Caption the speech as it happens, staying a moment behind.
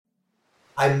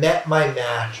I met my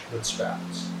match with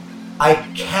Sprouts. I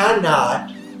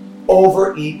cannot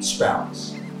overeat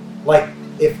Sprouts. Like,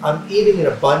 if I'm eating an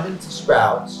abundance of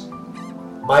Sprouts,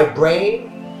 my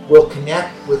brain will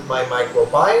connect with my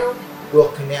microbiome, will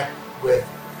connect with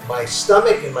my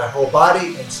stomach and my whole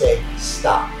body and say,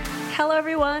 stop. Hello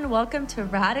everyone, welcome to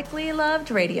Radically Loved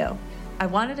Radio. I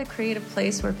wanted to create a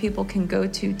place where people can go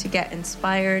to get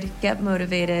inspired, get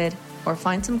motivated, or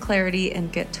find some clarity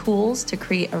and get tools to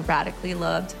create a radically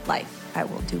loved life. I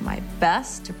will do my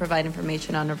best to provide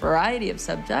information on a variety of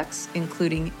subjects,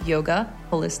 including yoga,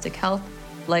 holistic health,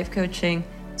 life coaching,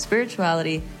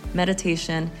 spirituality,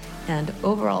 meditation, and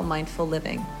overall mindful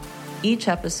living. Each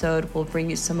episode will bring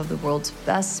you some of the world's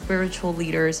best spiritual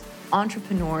leaders,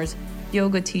 entrepreneurs,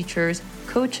 yoga teachers,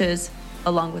 coaches,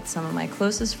 along with some of my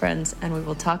closest friends, and we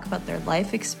will talk about their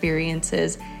life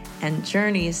experiences and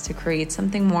journeys to create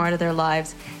something more out of their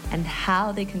lives and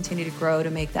how they continue to grow to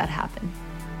make that happen.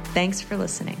 Thanks for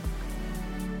listening.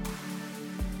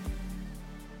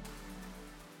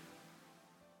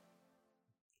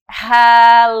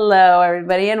 Hello,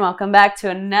 everybody, and welcome back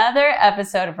to another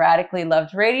episode of Radically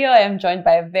Loved Radio. I am joined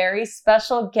by a very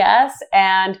special guest,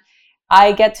 and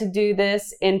I get to do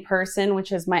this in person,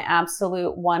 which is my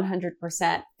absolute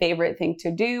 100% favorite thing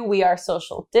to do. We are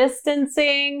social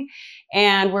distancing,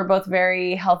 and we're both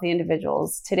very healthy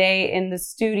individuals. Today in the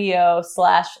studio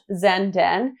 / Zen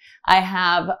Den, I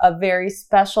have a very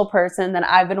special person that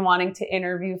I've been wanting to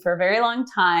interview for a very long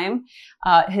time.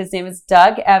 His name is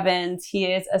Doug Evans.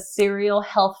 He is a serial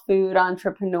health food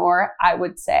entrepreneur, I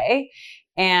would say.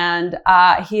 And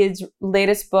his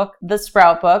latest book, The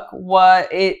Sprout Book,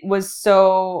 was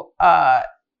so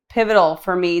pivotal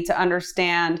for me to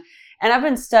understand. And I've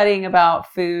been studying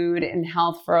about food and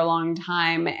health for a long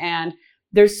time. And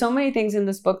there's so many things in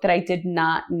this book that I did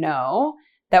not know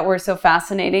that were so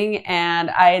fascinating. And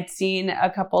I had seen a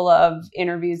couple of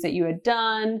interviews that you had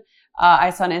done. I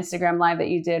saw an Instagram live that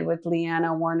you did with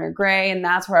Leanna Warner Gray. And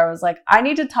that's where I was like, I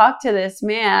need to talk to this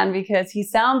man because he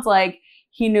sounds like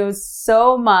he knows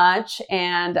so much.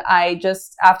 And I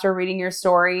just, after reading your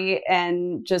story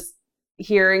and just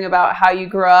hearing about how you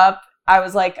grew up, I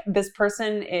was like, this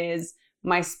person is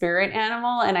my spirit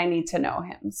animal and I need to know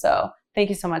him. So thank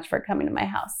you so much for coming to my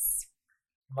house.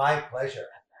 My pleasure.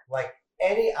 Like,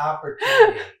 any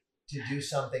opportunity to do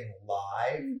something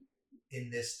live in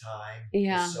this time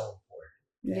is so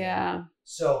important. Yeah.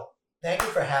 So thank you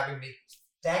for having me.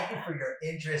 Thank you for your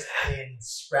interest in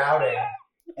sprouting.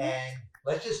 And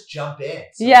let's just jump in.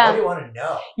 So what do you want to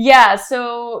know? Yeah.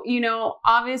 So,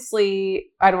 obviously,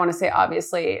 I don't want to say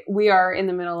obviously, we are in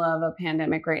the middle of a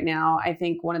pandemic right now. I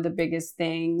think one of the biggest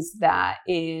things that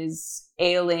is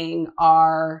ailing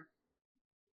our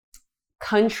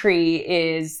country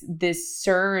is this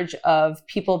surge of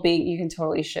people being, you can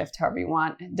totally shift however you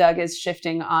want. Doug is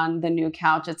shifting on the new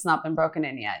couch. It's not been broken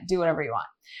in yet. Do whatever you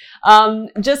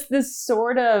want. Just this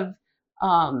sort of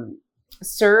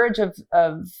surge of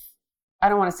I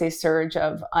don't want to say surge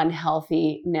of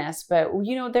unhealthiness, but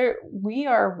we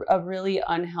are a really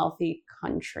unhealthy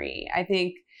country. I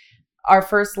think our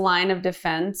first line of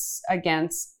defense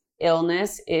against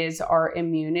illness is our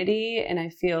immunity, and I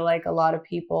feel like a lot of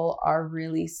people are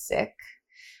really sick.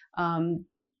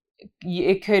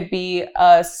 It could be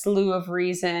a slew of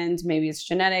reasons. Maybe it's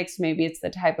genetics, maybe it's the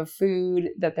type of food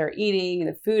that they're eating,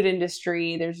 the food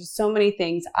industry. There's just so many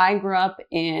things. I grew up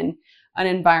in an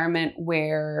environment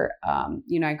where,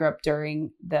 I grew up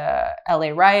during the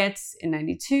LA riots in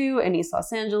 92 in East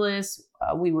Los Angeles.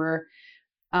 We were,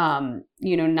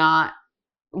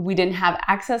 we didn't have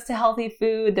access to healthy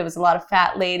food. There was a lot of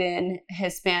fat-laden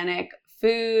Hispanic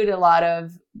food, a lot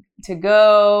of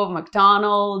to-go,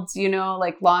 McDonald's,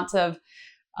 lots of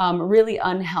really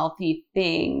unhealthy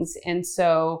things. And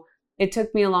so it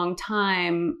took me a long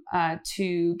time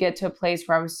to get to a place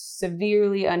where I was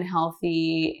severely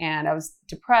unhealthy and I was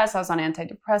depressed. I was on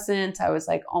antidepressants. I was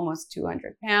like almost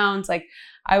 200 pounds. Like,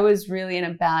 I was really in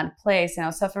a bad place and I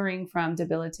was suffering from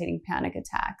debilitating panic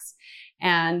attacks.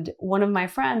 And one of my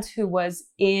friends who was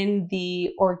in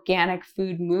the organic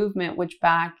food movement, which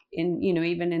back in,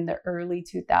 even in the early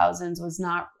 2000s was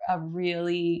not a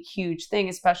really huge thing,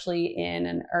 especially in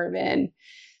an urban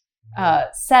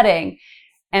setting.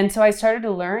 And so I started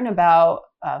to learn about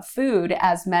food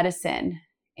as medicine.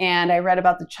 And I read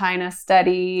about the China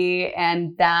study,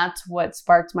 and that's what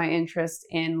sparked my interest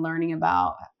in learning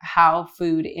about how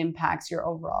food impacts your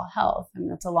overall health.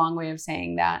 And that's a long way of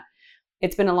saying that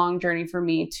it's been a long journey for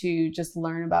me to just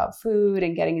learn about food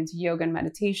and getting into yoga and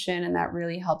meditation. And that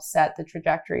really helped set the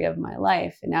trajectory of my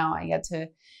life. And now I get to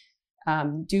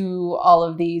do all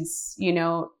of these,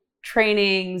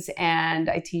 trainings and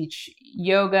I teach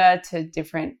yoga to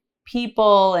different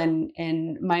people.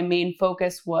 And my main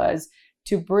focus was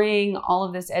to bring all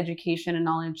of this education and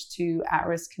knowledge to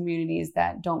at-risk communities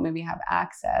that don't maybe have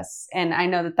access. And I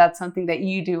know that that's something that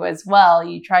you do as well.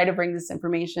 You try to bring this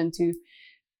information to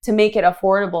make it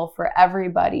affordable for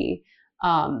everybody.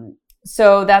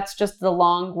 So that's just the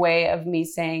long way of me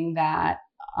saying that,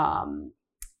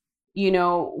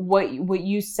 what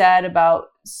you said about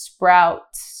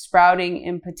sprouting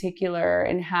in particular,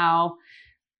 and how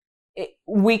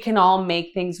we can all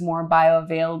make things more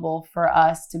bioavailable for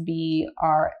us to be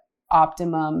our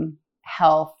optimum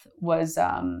health was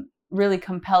really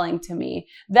compelling to me.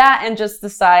 That, and just the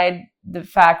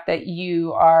fact that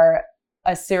you are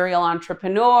a serial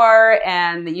entrepreneur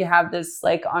and that you have this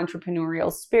like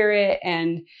entrepreneurial spirit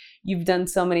and you've done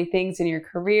so many things in your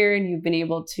career and you've been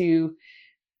able to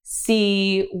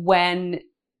see when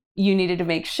you needed to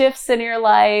make shifts in your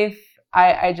life.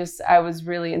 I was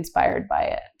really inspired by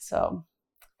it. So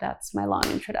that's my long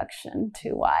introduction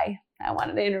to why I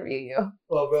wanted to interview you.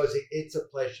 Well, Rosie, it's a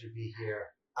pleasure to be here.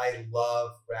 I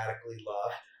love Radically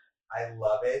Loved. I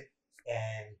love it,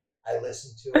 and I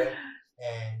listen to it.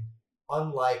 And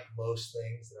unlike most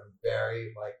things that I'm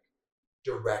very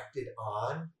directed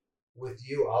on, with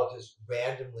you, I'll just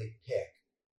randomly pick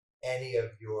any of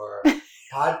your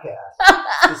podcasts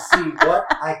to see what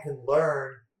I can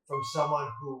learn from someone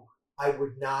who I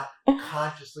would not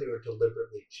consciously or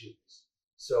deliberately choose.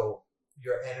 So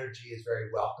your energy is very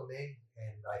welcoming,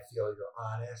 and I feel you're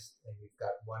honest, and you've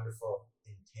got wonderful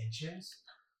intentions.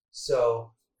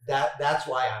 So that's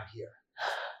why I'm here.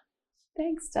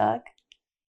 Thanks, Doug.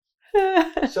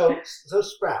 So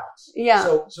Sprouts. Yeah.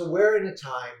 So we're in a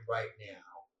time right now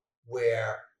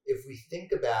where if we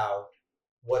think about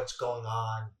what's going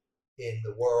on in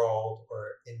the world, or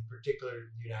in particular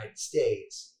the United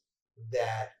States,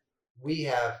 that we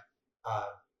have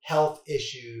health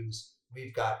issues,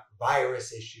 we've got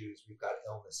virus issues, we've got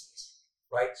illnesses,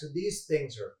 right? So these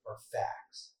things are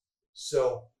facts.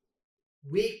 So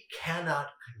we cannot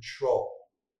control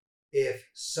if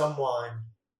someone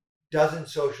doesn't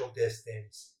social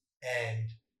distance and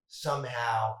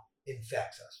somehow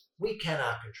infects us. We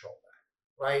cannot control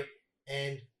that, right?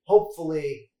 And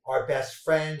hopefully our best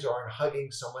friends aren't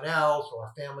hugging someone else or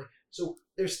our family. So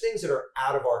there's things that are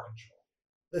out of our control.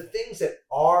 The things that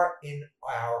are in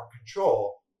our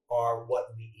control are what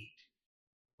we eat,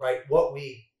 right? What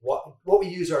we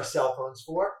use our cell phones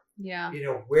for. Yeah.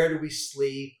 Where do we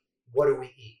sleep? What do we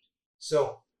eat?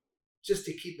 So just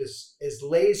to keep us as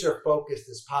laser focused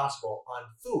as possible on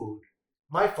food,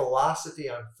 my philosophy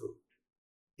on food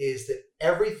is that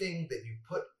everything that you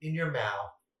put in your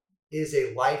mouth is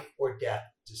a life or death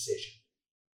decision.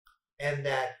 And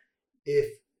that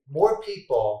if more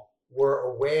people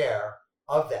were aware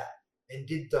of that and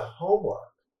did the homework,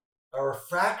 or a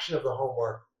fraction of the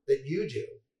homework that you do,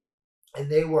 and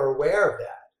they were aware of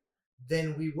that,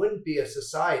 then we wouldn't be a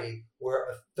society where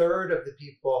a third of the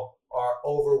people are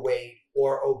overweight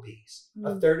or obese.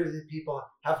 A third of the people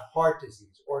have heart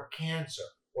disease or cancer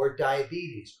or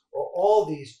diabetes or all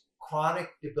these chronic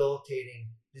debilitating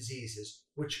diseases,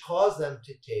 which cause them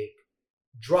to take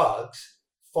drugs,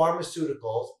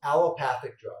 pharmaceuticals,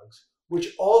 allopathic drugs,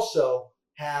 which also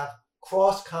have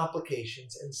cross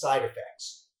complications and side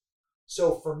effects.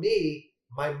 So for me,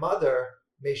 my mother,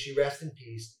 may she rest in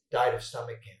peace, died of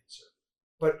stomach cancer.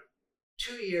 But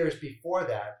 2 years before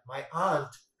that, my aunt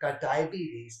got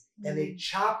diabetes and they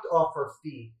chopped off her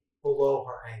feet below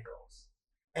her ankles.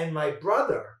 And my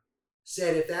brother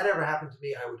said, if that ever happened to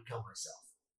me, I would kill myself,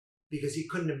 because he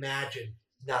couldn't imagine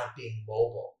not being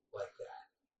mobile like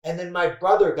that. And then my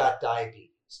brother got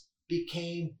diabetes,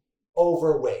 became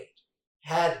overweight,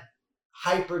 had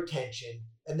hypertension,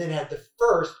 and then had the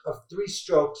first of 3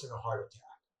 strokes and a heart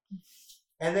attack.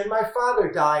 And then my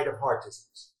father died of heart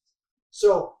disease.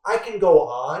 So I can go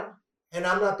on, and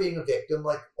I'm not being a victim.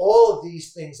 Like, all of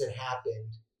these things that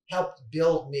happened helped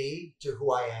build me to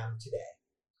who I am today.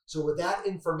 So with that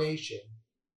information,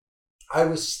 I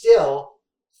was still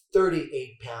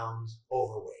 38 pounds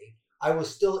overweight. I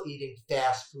was still eating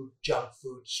fast food, junk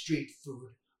food, street food.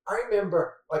 I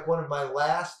remember like one of my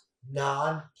last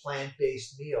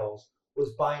non-plant-based meals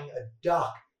was buying a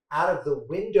duck out of the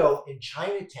window in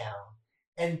Chinatown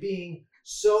and being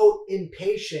so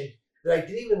impatient that I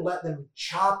didn't even let them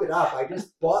chop it up. I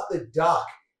just bought the duck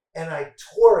and I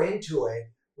tore into it,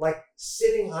 like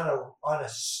sitting on a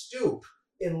stoop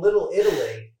in Little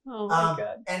Italy. Oh my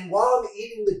God. And while I'm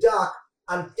eating the duck,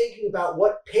 I'm thinking about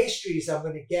what pastries I'm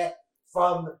going to get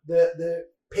from the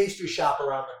pastry shop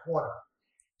around the corner.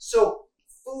 So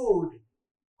food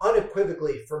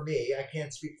unequivocally for me, I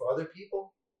can't speak for other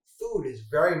people, food is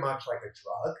very much like a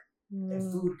drug,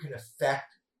 and food can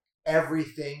affect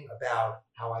everything about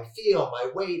how I feel, my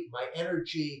weight, my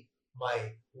energy,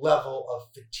 my level of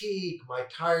fatigue, my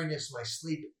tiredness, my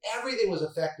sleep. Everything was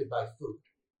affected by food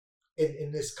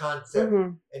in this concept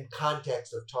and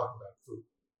context of talking about food.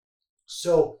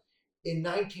 So in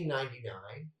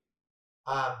 1999,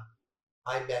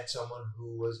 I met someone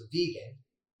who was a vegan,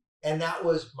 and that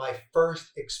was my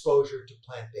first exposure to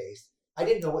plant-based. I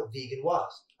didn't know what vegan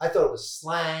was. I thought it was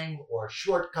slang or a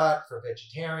shortcut for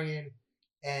vegetarian,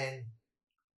 and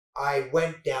I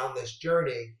went down this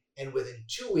journey, and within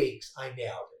 2 weeks, I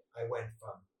nailed it. I went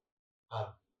from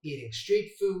eating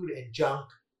street food and junk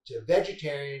to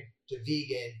vegetarian to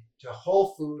vegan to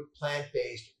whole food,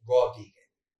 plant-based, raw vegan.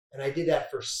 And I did that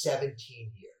for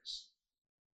 17 years.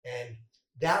 And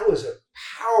that was a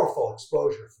powerful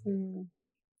exposure for me.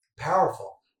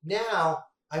 Powerful. Now,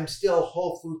 I'm still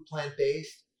whole food,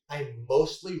 plant-based. I'm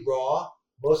mostly raw,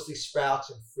 mostly sprouts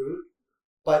and fruit.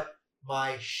 But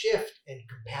my shift and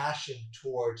compassion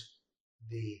towards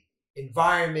the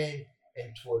environment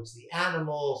and towards the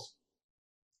animals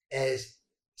is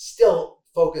still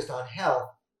focused on health.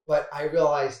 But I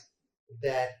realized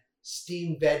that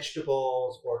steamed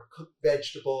vegetables or cooked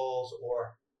vegetables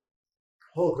or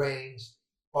whole grains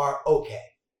are okay.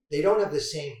 They don't have the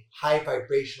same high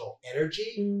vibrational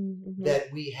energy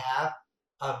that we have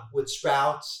with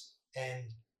sprouts and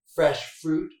fresh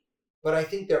fruit, but I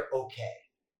think they're okay.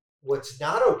 What's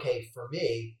not okay for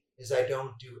me is I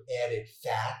don't do added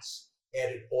fats,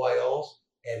 added oils,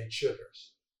 added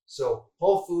sugars. So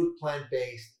whole food,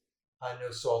 plant-based,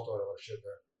 no salt, oil, or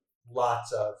sugar,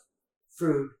 lots of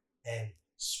fruit and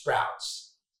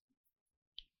sprouts.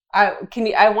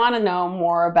 I want to know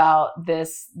more about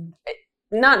this.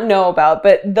 Not know about,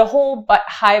 but the whole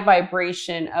high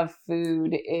vibration of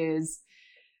food is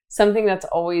something that's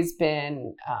always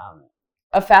been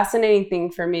a fascinating thing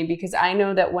for me, because I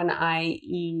know that when I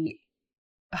eat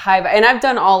and I've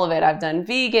done all of it. I've done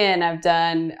vegan, I've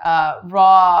done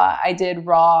raw. I did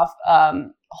raw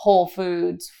whole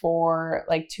foods for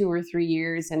like 2 or 3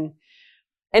 years, and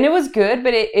it was good,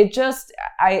 but it just,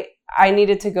 I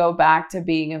needed to go back to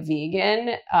being a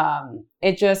vegan.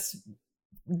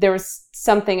 There was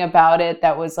something about it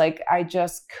that was like, I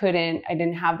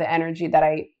didn't have the energy that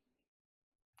I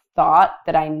thought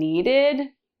that I needed,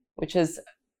 which is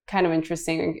kind of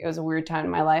interesting. It was a weird time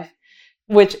in my life,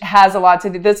 which has a lot to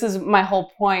do. This is my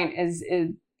whole point is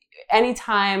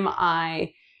anytime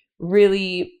I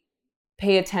really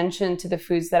pay attention to the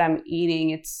foods that I'm eating,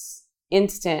 it's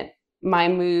instant. My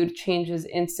mood changes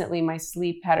instantly. My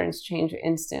sleep patterns change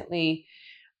instantly.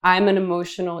 I'm an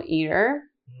emotional eater.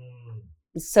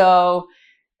 So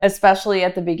especially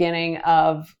at the beginning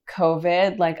of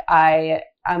COVID, like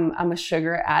I'm a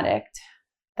sugar addict.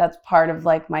 That's part of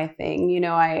like my thing. You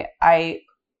know,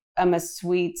 I'm a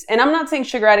sweets, and I'm not saying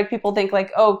sugar addict. People think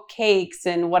like, oh, cakes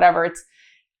and whatever.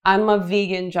 I'm a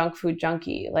vegan junk food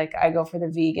junkie. Like I go for the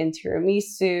vegan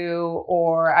tiramisu,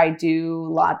 or I do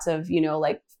lots of,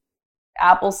 like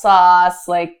applesauce,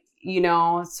 like,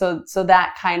 so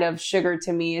that kind of sugar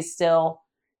to me is still,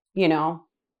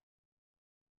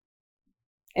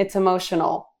 it's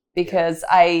emotional because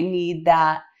I need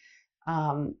that,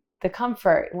 the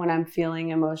comfort when I'm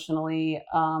feeling emotionally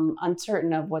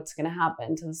uncertain of what's going to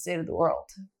happen to the state of the world.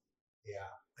 Yeah.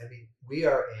 I mean, we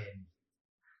are in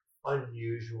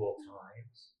unusual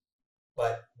times,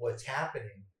 but what's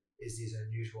happening is these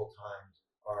unusual times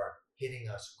are hitting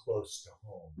us close to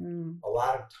home. A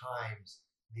lot of times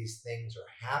these things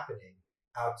are happening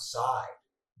outside.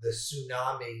 The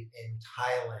tsunami in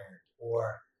Thailand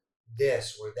or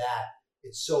this or that,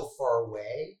 it's so far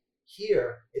away.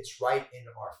 Here, it's right in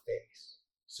our face.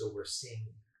 So we're seeing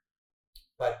that.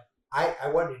 But I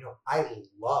want you to know, I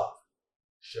love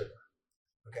sugar.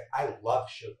 Okay, I love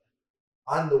sugar.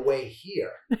 On the way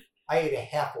here, I ate a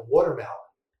half a watermelon.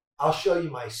 I'll show you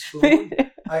my spoon.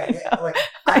 I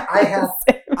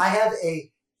have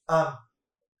a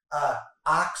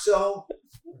OXO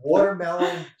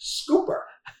watermelon scooper.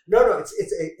 No,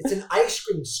 it's an ice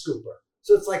cream scooper.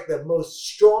 So it's like the most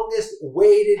strongest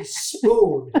weighted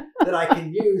spoon that I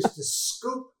can use to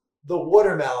scoop the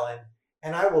watermelon,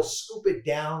 and I will scoop it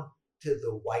down to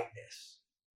the whiteness.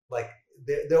 Like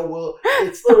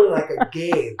it's literally like a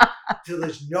game till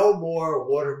there's no more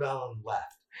watermelon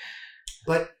left.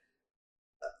 But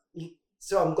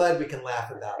so I'm glad we can laugh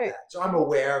about that. So I'm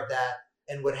aware of that.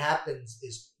 And what happens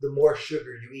is the more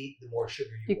sugar you eat, the more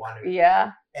sugar you want to eat.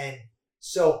 Yeah. And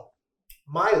so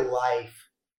my life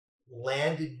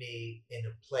landed me in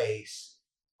a place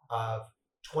of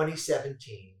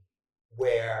 2017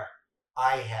 where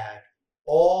I had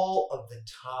all of the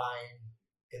time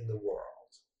in the world,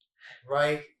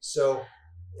 right? So,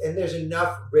 and there's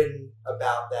enough written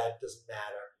about that, it doesn't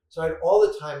matter. So I had all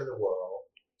the time in the world.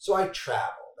 So I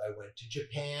traveled. I went to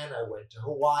Japan, I went to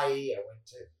Hawaii, I went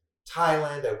to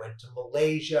Thailand, I went to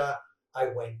Malaysia, I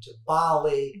went to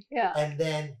Bali. Yeah. And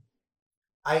then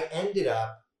I ended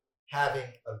up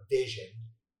having a vision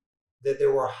that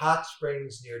there were hot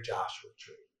springs near Joshua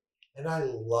Tree. And I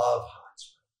love hot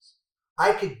springs.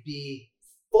 I could be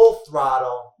full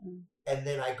throttle, and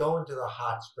then I go into the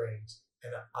hot springs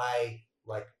and I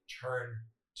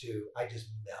I just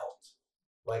melt.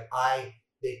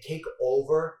 They take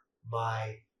over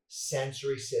my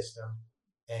sensory system,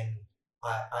 and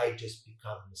I just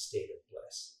become in a state of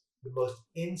bliss. The most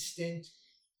instant,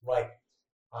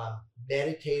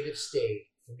 meditative state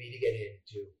for me to get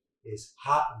into is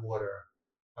hot water,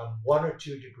 1 or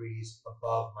 2 degrees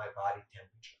above my body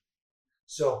temperature.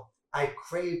 So I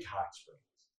craved hot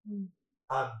springs.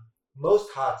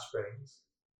 Most hot springs,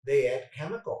 they add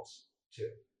chemicals to,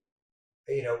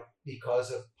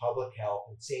 because of public health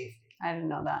and safety. I didn't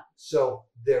know that. So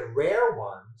the rare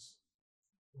ones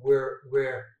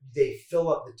where they fill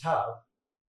up the tub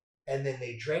and then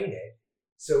they drain it.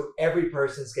 So every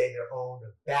person's getting their own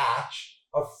batch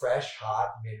of fresh,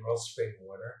 hot mineral spring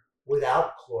water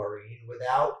without chlorine,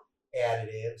 without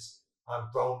additives,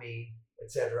 bromine,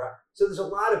 etc. So there's a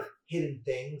lot of hidden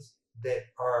things that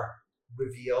are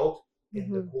revealed in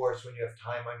the course when you have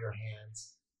time on your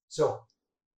hands. So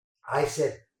I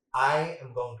said, I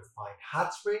am going to find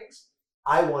hot springs.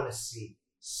 I want to see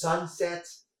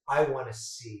sunsets. I want to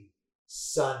see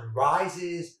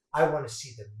sunrises. I want to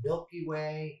see the Milky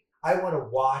Way. I want to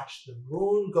watch the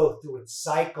moon go through its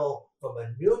cycle from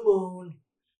a new moon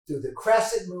through the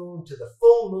crescent moon to the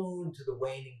full moon to the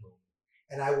waning moon.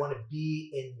 And I want to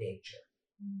be in nature.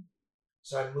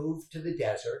 So I moved to the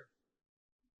desert,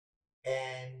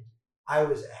 and I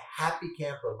was a happy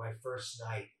camper my first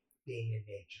night being in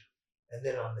nature. And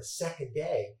then on the second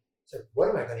day, I said, what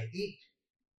am I going to eat?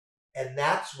 And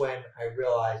that's when I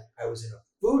realized I was in a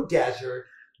food desert,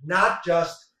 not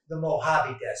just the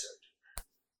Mojave Desert.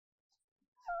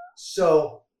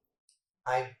 So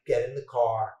I get in the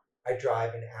car, I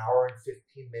drive an hour and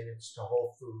 15 minutes to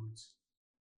Whole Foods.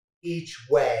 Each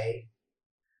way,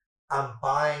 I'm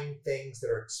buying things that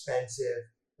are expensive,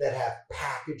 that have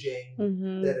packaging,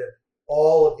 that have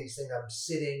all of these things. I'm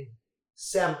sitting,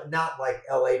 not like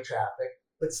LA traffic,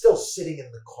 but still sitting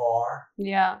in the car.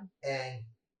 Yeah. And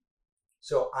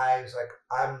so I was like,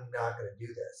 I'm not going to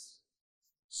do this.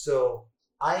 So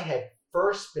I had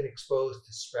first been exposed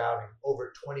to sprouting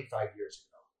over 25 years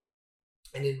ago.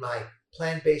 And in my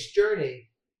plant-based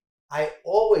journey, I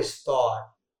always thought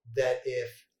that if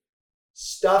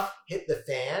stuff hit the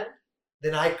fan,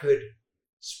 then I could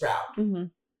sprout.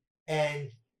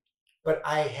 But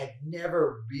I had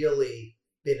never really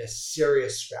been a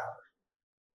serious sprouter.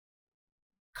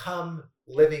 Come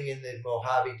living in the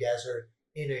Mojave Desert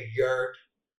in a yurt,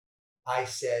 I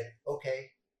said,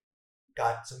 okay,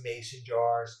 got some mason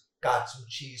jars, got some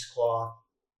cheesecloth,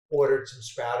 ordered some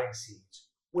sprouting seeds.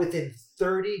 Within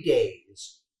 30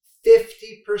 days,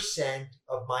 50%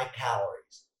 of my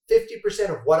calories, 50%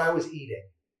 of what I was eating,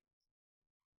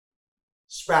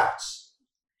 sprouts.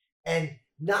 And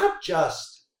not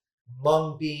just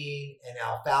mung bean and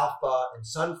alfalfa and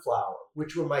sunflower,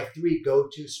 which were my 3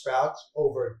 go-to sprouts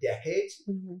over decades.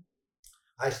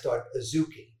 I started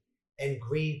azuki and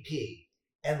green pea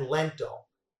and lentil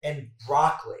and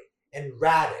broccoli and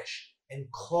radish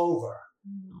and clover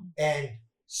and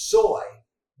soy.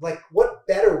 Like, what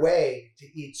better way to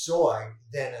eat soy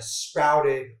than a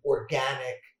sprouted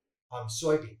organic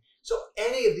soybean? So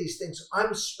any of these things,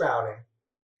 I'm sprouting.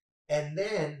 And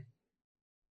then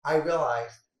I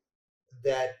realized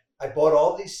that I bought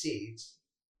all these seeds,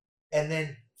 and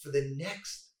then for the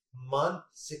next month,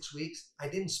 6 weeks, I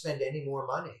didn't spend any more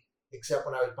money except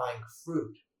when I was buying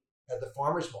fruit at the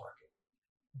farmer's market.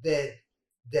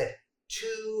 That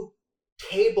 2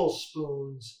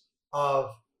 tablespoons of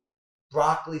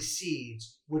broccoli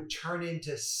seeds would turn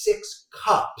into 6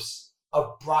 cups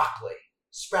of broccoli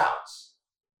sprouts.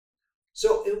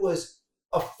 So it was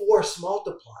a force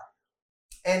multiplier.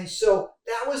 And so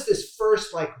that was this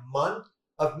first month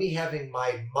of me having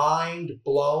my mind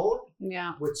blown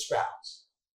with sprouts.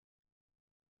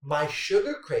 My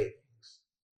sugar cravings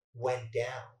went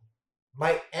down.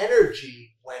 My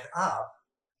energy went up,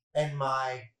 and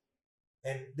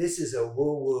this is a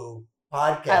woo-woo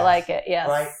podcast. I like it. Yes.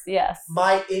 Right? Yes.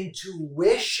 My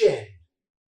intuition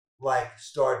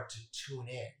started to tune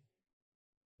in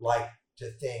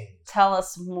to things. Tell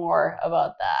us more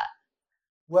about that.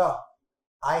 Well,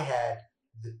 I had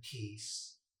the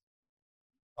peace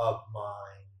of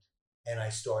mind, and I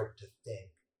started to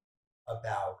think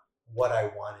about what I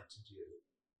wanted to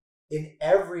do. In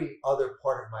every other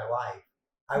part of my life,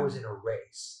 I was in a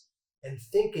race and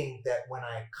thinking that when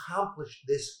I accomplished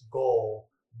this goal,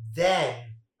 then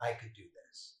I could do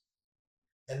this.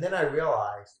 And then I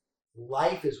realized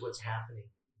life is what's happening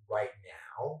right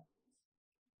now.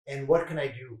 And what can I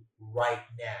do right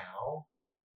now?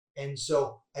 And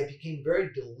so I became very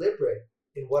deliberate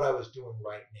in what I was doing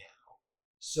right now.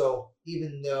 So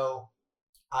even though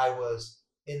I was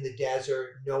in the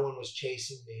desert, no one was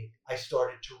chasing me, I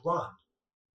started to run.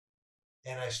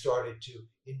 And I started to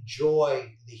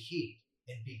enjoy the heat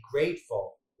and be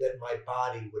grateful that my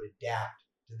body would adapt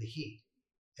to the heat.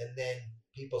 And then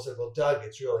people said, well, Doug,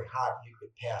 it's really hot. You could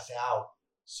pass out.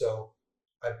 So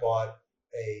I bought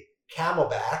a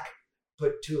Camelback,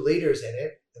 put 2 liters in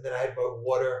it, and then I had my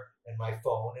water and my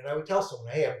phone. And I would tell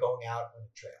someone, hey, I'm going out on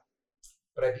a trail.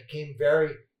 But I became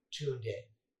very tuned in.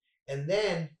 And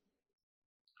then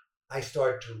I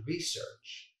started to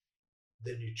research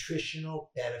the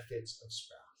nutritional benefits of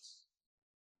sprouts.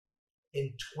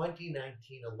 In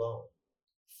 2019 alone,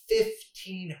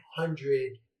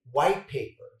 1,500 white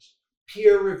papers,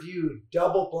 peer-reviewed,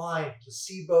 double-blind,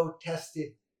 placebo-tested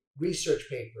research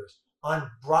papers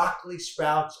on broccoli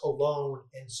sprouts alone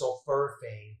and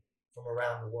sulforaphane from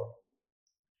around the world.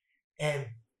 And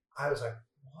I was like,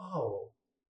 whoa.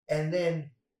 And then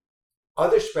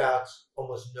other sprouts,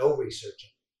 almost no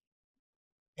research.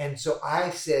 And so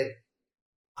I said,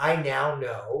 I now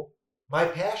know my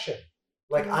passion.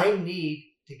 Like, I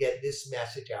need to get this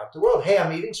message out to the world. Hey,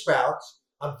 I'm eating sprouts.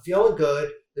 I'm feeling good.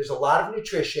 There's a lot of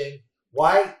nutrition.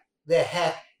 Why the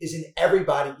heck isn't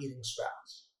everybody eating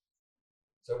sprouts?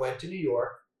 So I went to New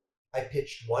York. I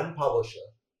pitched one publisher.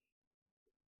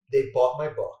 They bought my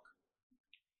book.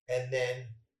 And then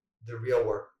the real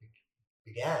work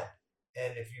began.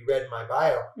 And if you read my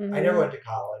bio, I never went to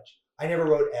college. I never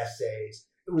wrote essays.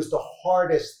 It was the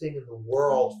hardest thing in the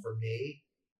world for me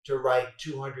to write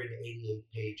 288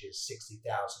 pages,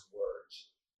 60,000 words.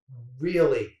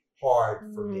 Really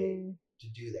hard for me to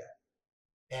do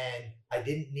that. And I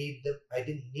didn't need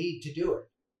to do it.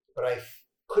 But I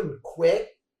couldn't quit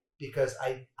because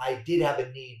I did have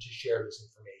a need to share this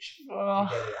information to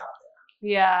get it out there.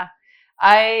 Yeah.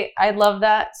 I love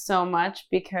that so much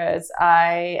because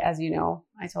as you know,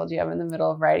 I told you I'm in the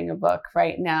middle of writing a book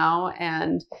right now.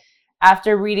 And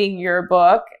after reading your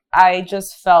book, I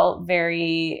just felt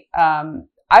very, you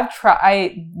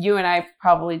and I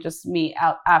probably just meet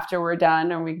out after we're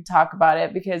done and we can talk about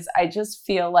it because I just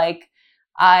feel like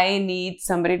I need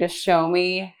somebody to show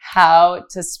me how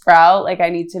to sprout. Like I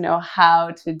need to know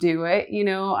how to do it. You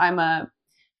know, I'm a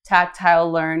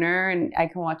tactile learner and I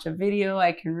can watch a video,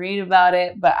 I can read about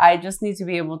it, but I just need to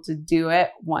be able to do it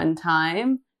one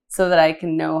time so that I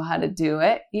can know how to do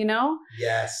it, you know?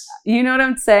 Yes. You know what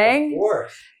I'm saying? Of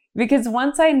course. Because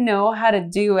once I know how to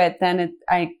do it, then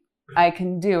I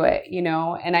can do it, you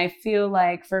know? And I feel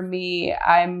like for me,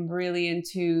 I'm really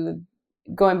into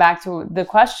going back to the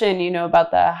question, you know,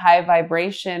 about the high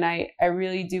vibration. I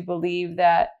really do believe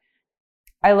that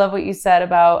I love what you said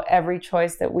about every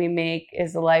choice that we make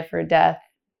is a life or death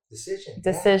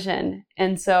decision. Yeah.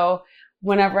 And so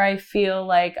whenever I feel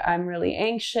like I'm really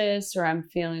anxious or I'm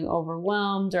feeling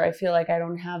overwhelmed or I feel like I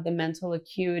don't have the mental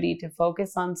acuity to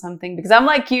focus on something, because I'm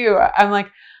like you,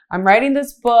 I'm writing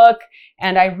this book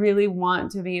and I really want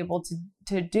to be able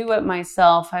to do it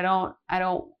myself. I don't,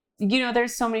 you know,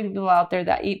 there's so many people out there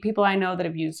people I know that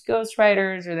have used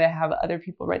ghostwriters or they have other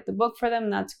people write the book for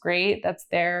them. That's great. That's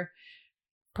their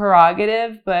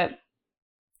prerogative. But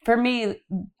for me,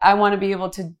 I want to be able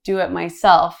to do it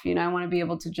myself. You know, I want to be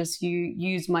able to just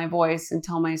use my voice and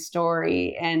tell my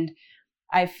story. And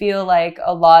I feel like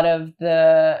a lot of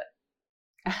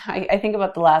I think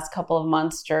about the last couple of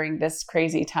months during this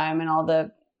crazy time and all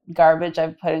the garbage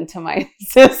I've put into my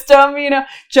system, you know,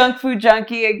 junk food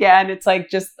junkie again. It's like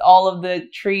just all of the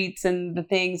treats and the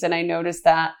things. And I noticed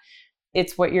that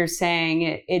it's what you're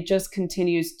saying. It just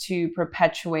continues to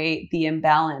perpetuate the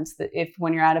imbalance. That if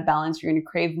when you're out of balance, you're going to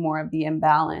crave more of the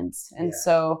imbalance. And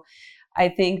so I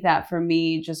think that for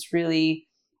me, just really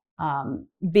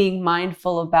being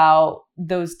mindful about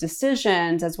those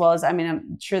decisions, as well as, I mean,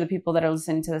 I'm sure the people that are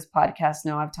listening to this podcast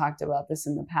know I've talked about this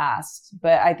in the past,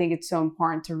 but I think it's so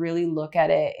important to really look at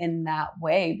it in that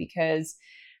way because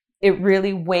it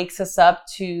really wakes us up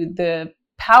to the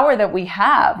power that we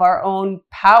have, our own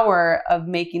power of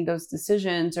making those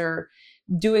decisions or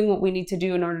doing what we need to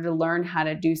do in order to learn how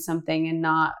to do something and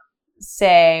not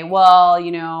say, well,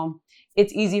 you know,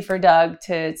 it's easy for Doug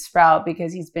to sprout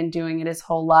because he's been doing it his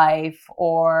whole life,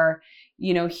 or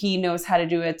he knows how to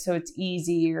do it, so it's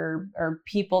easy, or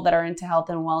people that are into health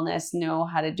and wellness know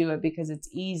how to do it because it's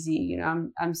easy.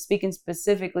 I'm speaking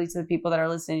specifically to the people that are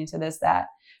listening to this, that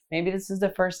maybe this is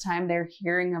the first time they're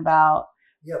hearing about.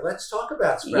 Yeah, let's talk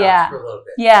about sprouts for a little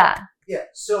bit. Yeah.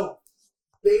 So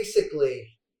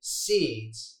basically,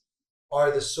 seeds are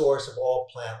the source of all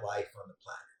plant life on the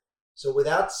planet. So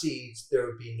without seeds, there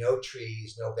would be no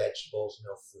trees, no vegetables,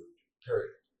 no food,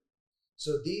 period.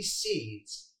 So these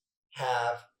seeds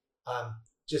have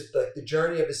just like the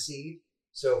journey of a seed.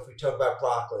 So if we talk about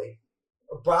broccoli,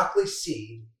 a broccoli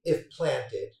seed, if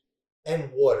planted and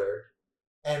watered,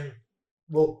 and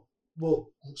will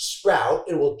sprout,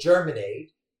 it will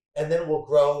germinate, and then will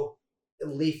grow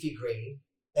leafy green,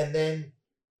 and then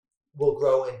will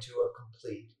grow into a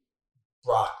complete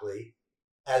broccoli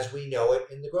as we know it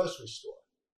in the grocery store.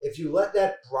 If you let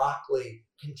that broccoli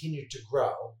continue to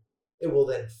grow, it will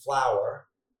then flower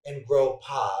and grow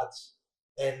pods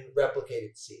and replicate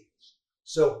its seeds.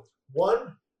 So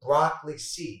one broccoli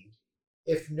seed,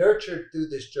 if nurtured through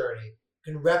this journey,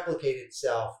 can replicate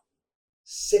itself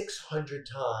 600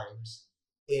 times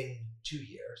in 2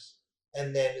 years.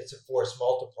 And then it's a force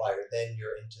multiplier. Then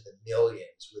you're into the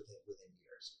millions within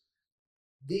years.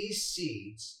 These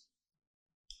seeds,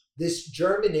 this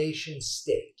germination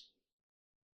state,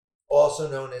 also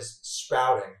known as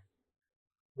sprouting,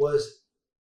 was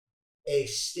a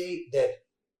state that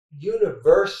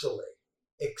universally,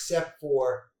 except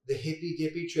for the hippy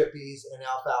dippy trippies and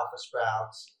alfalfa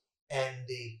sprouts and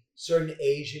the certain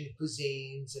Asian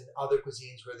cuisines and other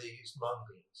cuisines where they use mung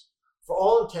beans, for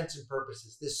all intents and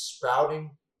purposes, this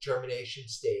sprouting germination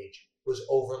stage was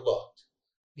overlooked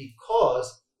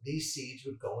because these seeds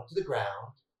would go into the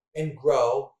ground and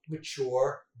grow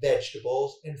mature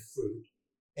vegetables and fruit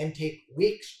and take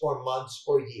weeks or months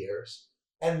or years.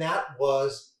 And that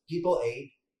was, people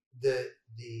ate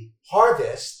the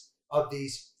harvest of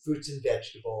these fruits and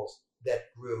vegetables that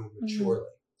grew maturely.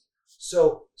 Mm-hmm.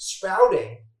 So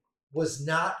sprouting was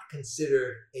not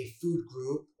considered a food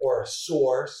group or a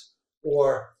source,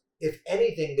 or if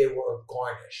anything, they were a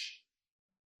garnish.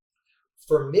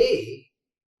 For me,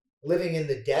 living in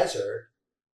the desert,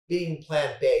 being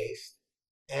plant-based,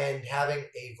 and having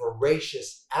a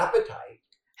voracious appetite,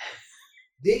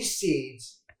 these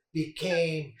seeds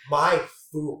became my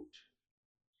food.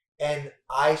 And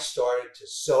I started to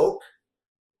soak,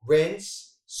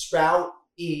 rinse, sprout,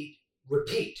 eat,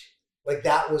 repeat. Like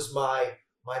that was my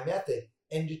method.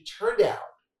 And it turned out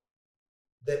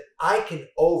that I can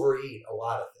overeat a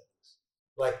lot of things.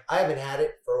 Like I haven't had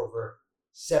it for over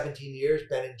 17 years,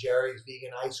 Ben and Jerry's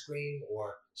vegan ice cream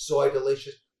or Soy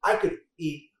Delicious. I could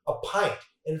eat a pint.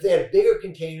 And if they had bigger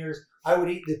containers, I would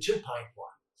eat the 2-pint one.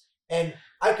 And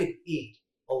I could eat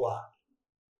a lot.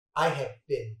 I have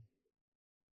been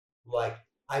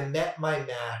I met my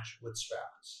match with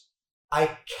sprouts.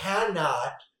 I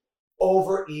cannot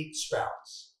overeat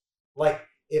sprouts. Like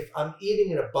if I'm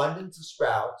eating an abundance of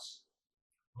sprouts,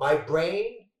 my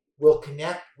brain will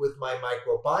connect with my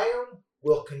microbiome,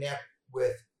 will connect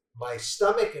with my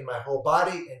stomach and my whole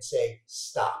body and say,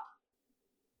 stop.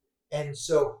 And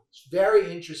so it's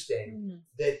very interesting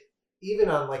that even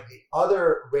on like the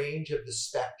other range of the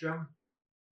spectrum,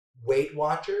 Weight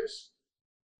Watchers,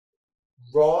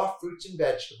 raw fruits and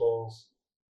vegetables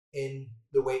in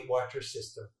the Weight Watcher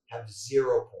system have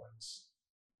 0 points.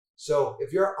 So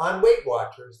if you're on Weight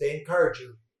Watchers, they encourage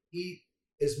you, eat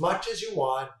as much as you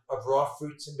want of raw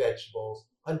fruits and vegetables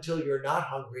until you're not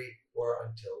hungry or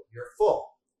until you're full.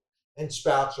 And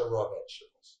sprouts are raw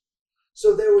vegetables.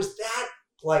 So there was that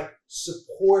like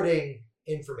supporting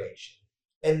information.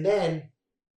 And then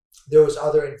there was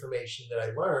other information that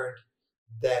I learned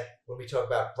that when we talk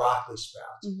about broccoli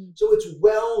sprouts. So it's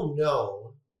well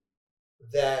known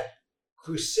that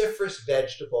cruciferous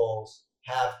vegetables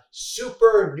have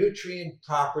super nutrient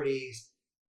properties,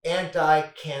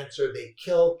 anti-cancer. They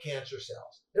kill cancer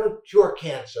cells. They don't cure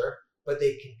cancer, but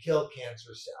they can kill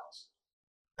cancer cells.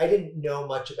 I didn't know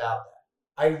much about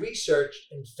that. I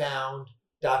researched and found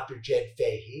Dr. Jed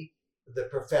Fahey, the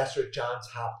professor at Johns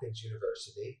Hopkins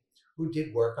University, who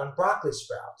did work on broccoli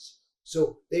sprouts.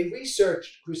 So they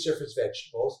researched cruciferous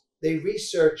vegetables. They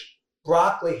researched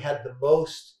broccoli had the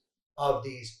most of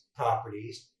these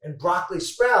properties, and broccoli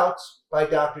sprouts by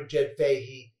Dr. Jed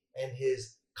Fahey and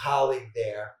his colleague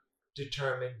there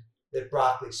determined that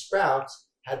broccoli sprouts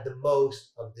had the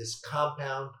most of this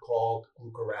compound called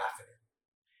glucoraphanin.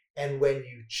 And when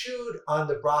you chewed on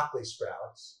the broccoli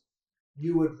sprouts,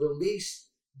 you would release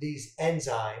these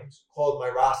enzymes called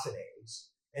myrosinase.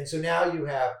 And so now you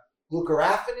have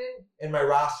glucoraphanin and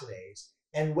myrosinase.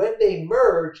 And when they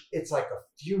merge, it's like a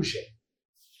fusion.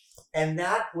 And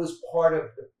that was part of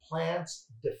the plant's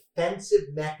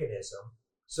defensive mechanism,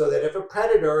 so that if a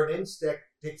predator, an insect,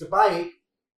 takes a bite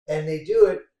and they do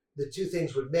it, the two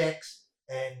things would mix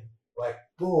and like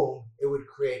boom, it would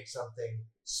create something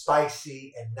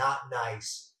spicy and not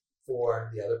nice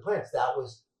for the other plants. That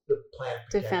was the plant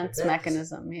defense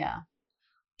mechanism. Yeah.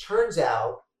 Turns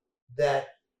out that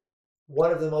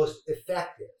one of the most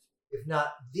effective, if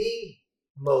not the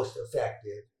most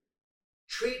effective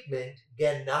treatment,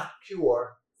 again, not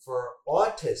cure, for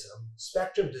autism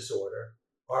spectrum disorder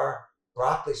are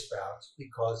broccoli sprouts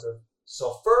because of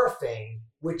sulforaphane,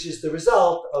 which is the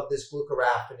result of this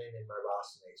glucoraphanin and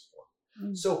myrosinase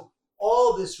form. So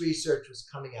all this research was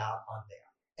coming out on there.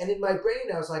 And in my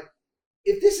brain, I was like,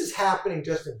 if this is happening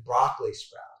just in broccoli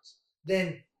sprouts,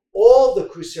 then all the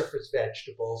cruciferous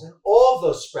vegetables and all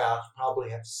those sprouts probably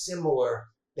have similar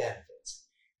benefits.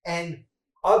 And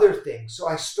other things. So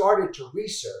I started to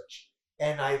research,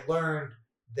 and I learned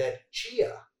that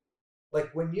chia,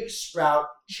 like when you sprout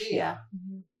chia,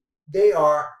 they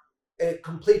are a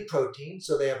complete protein,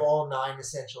 so they have all 9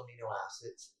 essential amino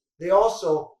acids. They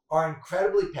also are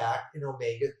incredibly packed in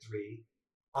omega-3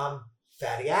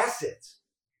 fatty acids.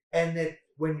 And that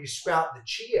when you sprout the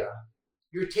chia,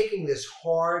 you're taking this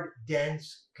hard,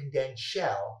 dense, condensed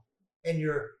shell, and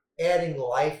you're adding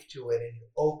life to it, and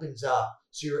it opens up.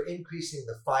 So you're increasing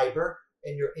the fiber,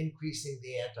 and you're increasing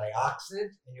the antioxidant,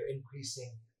 and you're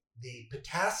increasing the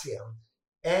potassium,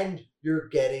 and you're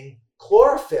getting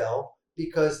chlorophyll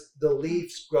because the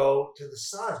leaves grow to the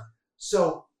sun.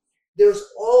 So there's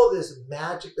all this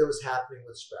magic that was happening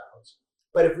with sprouts.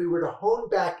 But if we were to hone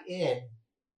back in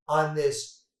on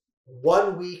this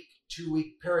 1 week, 2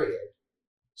 week period,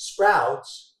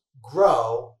 sprouts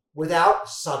grow without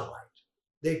sunlight.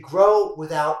 They grow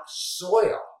without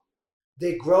soil.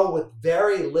 They grow with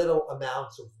very little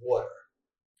amounts of water.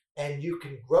 And you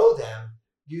can grow them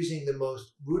using the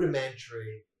most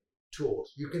rudimentary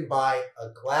tools. You can buy a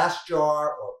glass jar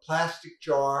or a plastic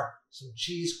jar, some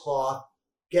cheesecloth,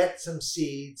 get some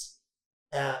seeds,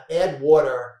 add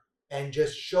water, and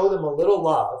just show them a little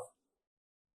love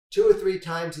 2 or 3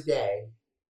 times a day.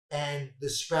 And the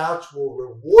sprouts will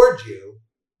reward you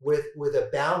with a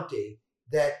bounty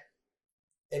that,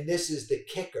 and this is the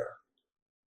kicker,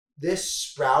 this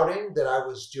sprouting that I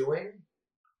was doing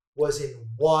was in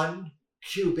 1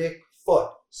 cubic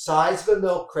foot, size of a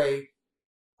milk crate,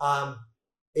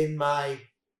 in my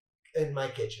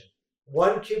kitchen.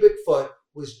 1 cubic foot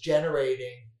was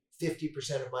generating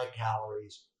 50% of my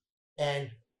calories. And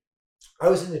I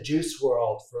was in the juice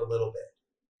world for a little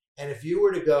bit. And if you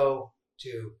were to go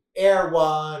to Air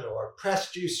One or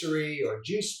Press Juicery or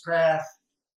Juice Press,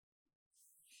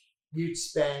 you'd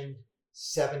spend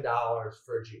 $7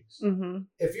 for a juice.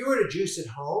 If you were to juice at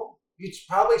home, you'd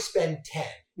probably spend $10.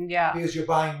 Yeah. Because you're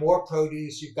buying more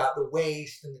produce, you've got the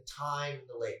waste and the time and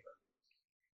the labor.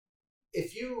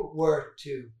 If you were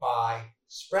to buy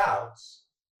sprouts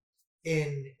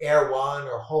in Air One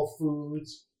or Whole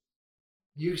Foods,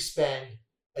 you spend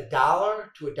 $1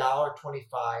 to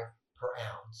 $1.25 per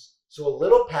ounce. So a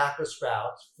little pack of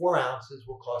sprouts, 4 ounces,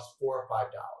 will cost $4 or $5.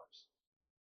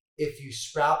 If you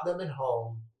sprout them at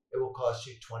home, it will cost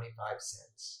you 25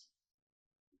 cents.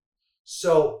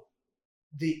 So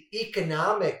the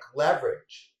economic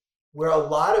leverage, where a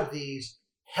lot of these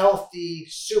healthy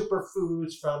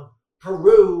superfoods from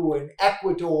Peru and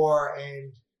Ecuador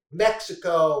and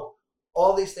Mexico,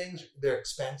 all these things, they're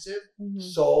expensive,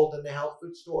 sold in the health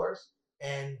food stores,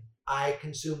 and I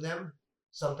consume them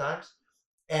sometimes,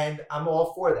 and I'm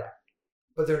all for that.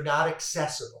 But they're not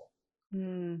accessible.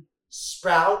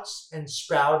 Sprouts and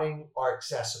sprouting are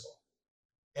accessible.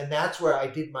 And that's where I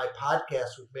did my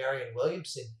podcast with Marianne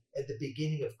Williamson at the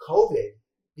beginning of COVID,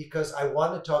 because I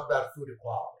wanted to talk about food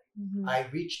equality. I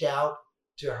reached out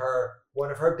to her, one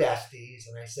of her besties,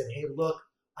 and I said, hey, look,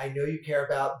 I know you care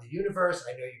about the universe.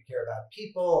 I know you care about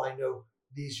people. I know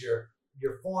these are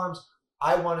your forms.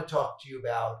 I want to talk to you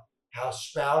about how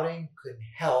sprouting could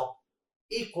help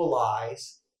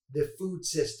equalize the food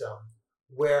system,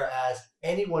 whereas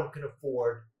anyone can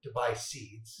afford to buy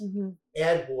seeds,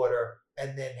 add water,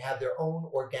 and then have their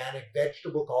own organic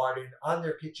vegetable garden on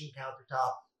their kitchen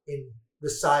countertop in the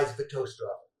size of a toaster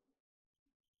oven.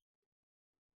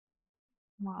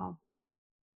 Wow.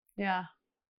 Yeah.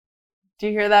 Do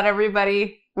you hear that,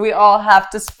 everybody? We all have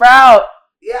to sprout.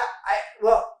 Yeah.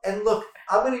 And look,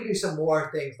 I'm going to do some more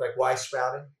things like why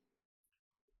sprouting.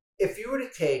 If you were to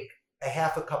take a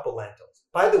half a cup of lentils,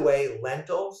 by the way,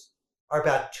 lentils are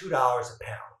about $2 a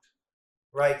pound,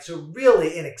 right? So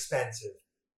really inexpensive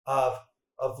of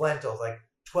of lentils, like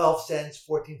 12 cents,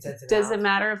 14 cents an Does ounce. it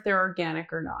matter if they're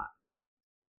organic or not?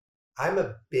 I'm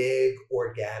a big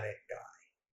organic guy.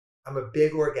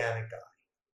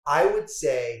 I would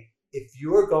say if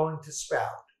you're going to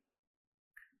sprout,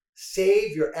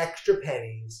 save your extra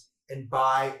pennies and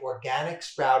buy organic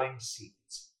sprouting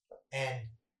seeds. And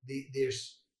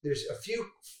there's a few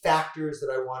factors that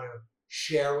I want to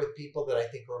share with people that I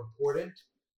think are important.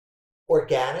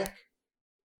 Organic,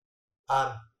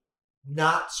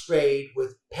 not sprayed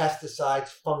with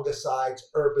pesticides, fungicides,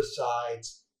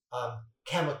 herbicides,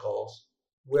 chemicals,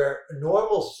 where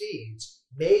normal seeds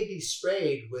may be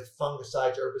sprayed with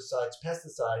fungicides, herbicides,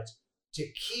 pesticides to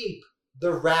keep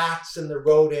the rats and the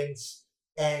rodents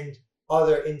and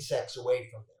other insects away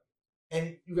from them.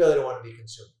 And you really don't want to be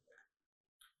consuming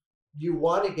that. You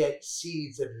want to get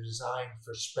seeds that are designed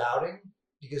for sprouting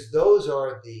because those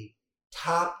are the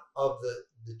top of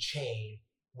the chain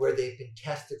where they've been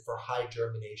tested for high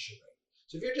germination rate.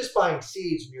 So if you're just buying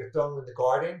seeds and you're throwing them in the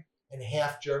garden and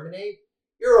half germinate,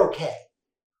 you're okay.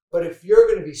 But if you're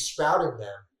going to be sprouting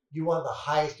them, you want the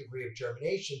highest degree of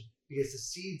germination because the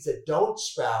seeds that don't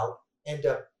sprout end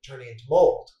up turning into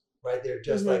mold, right? They're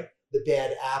just like the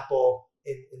bad apple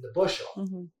in the bushel.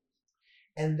 Mm-hmm.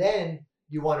 And then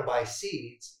you want to buy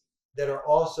seeds that are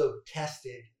also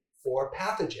tested for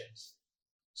pathogens.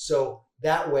 So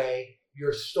that way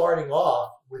you're starting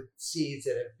off with seeds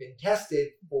that have been tested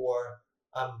for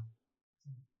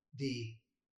the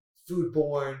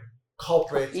foodborne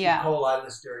culprits, E. coli,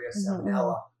 Listeria,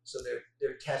 Salmonella. So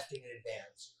they're testing in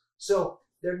advance. So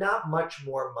they're not much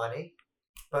more money.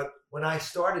 But when I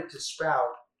started to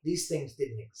sprout, these things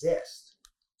didn't exist.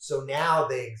 So now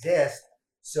they exist.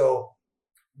 So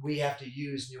we have to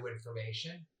use new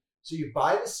information. So you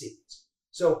buy the seeds.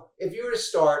 So if you were to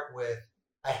start with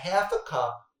a half a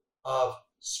cup of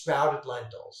sprouted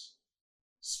lentils,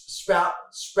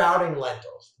 sprouting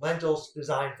lentils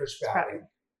designed for sprouting,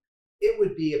 it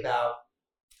would be about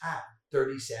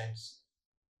 30 cents,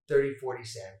 30, 40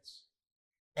 cents.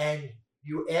 And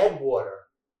you add water.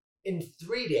 In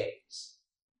 3 days,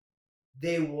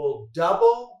 they will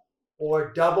double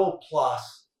or double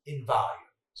plus in volume.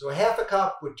 So a half a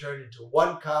cup would turn into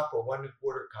 1 cup or 1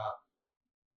 1/4 cup.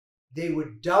 They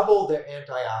would double their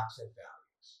antioxidant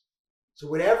values. So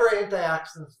whatever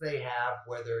antioxidants they have,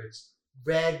 whether it's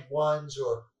red ones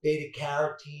or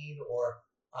beta-carotene or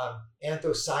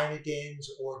anthocyanidins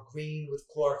or green with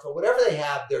chlorophyll, whatever they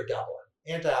have, they're doubling.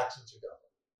 Antioxidants are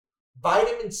doubling.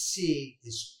 Vitamin C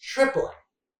is tripling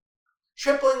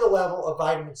the level of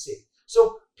vitamin C.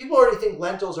 So people already think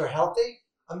lentils are healthy.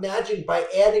 Imagine by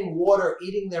adding water,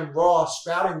 eating them raw,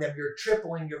 sprouting them, you're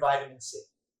tripling your vitamin C.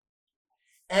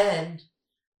 And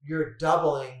you're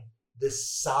doubling the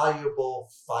soluble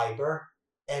fiber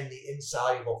and the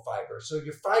insoluble fiber. So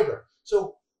your fiber.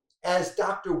 So as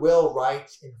Dr. Will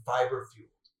writes in Fiber Fueled,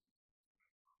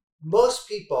 most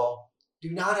people do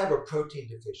not have a protein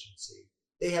deficiency.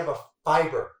 They have a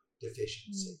fiber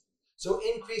deficiency. So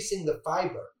increasing the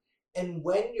fiber. And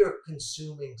when you're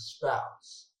consuming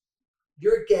sprouts,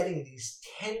 you're getting these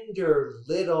tender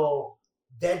little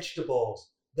vegetables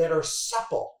that are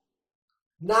supple,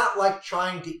 not like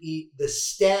trying to eat the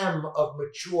stem of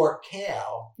mature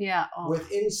kale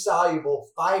with insoluble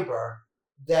fiber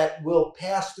that will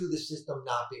pass through the system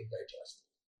not being digested.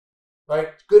 Right?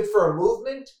 Good for a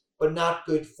movement, but not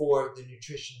good for the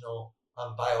nutritional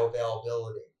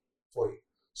bioavailability for you.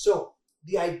 So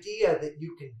the idea that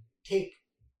you can take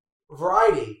a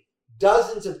variety,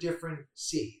 dozens of different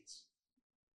seeds,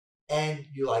 and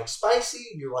you like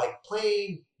spicy, you like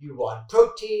plain, you want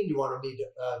protein, you want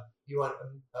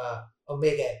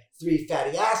omega-3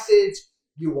 fatty acids,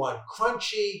 you want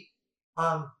crunchy.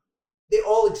 They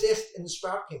all exist in the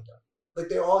sprout kingdom. Like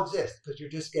they all exist because you're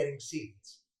just getting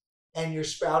seeds and you're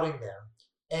sprouting them.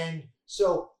 And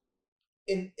so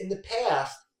in the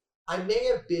past, I may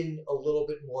have been a little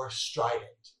bit more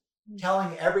strident,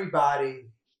 telling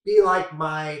everybody, be like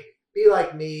Mike, be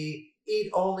like me,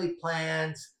 eat only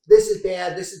plants, this is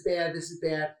bad, this is bad, this is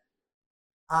bad.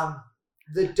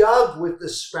 The Doug with the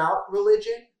sprout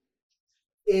religion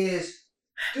is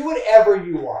do whatever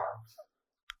you want.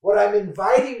 What I'm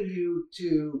inviting you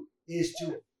to is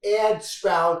to add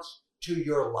sprouts to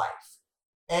your life.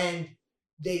 And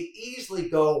they easily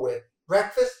go with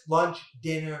breakfast, lunch,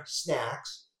 dinner,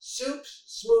 snacks,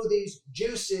 soups, smoothies,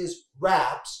 juices,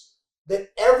 wraps, that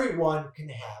everyone can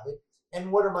have it.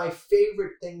 And one of my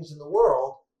favorite things in the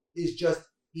world is just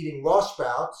eating raw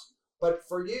sprouts. But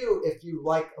for you, if you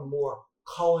like a more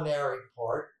culinary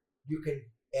part, you can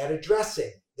add a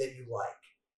dressing that you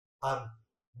like.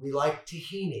 We like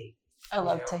tahini. I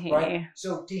love tahini. Right?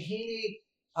 So tahini,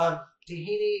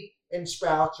 tahini and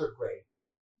sprouts are great.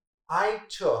 I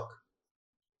took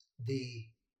the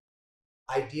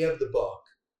idea of the book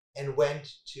and went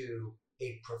to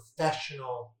a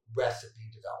professional recipe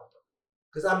developer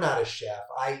because I'm not a chef.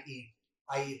 I eat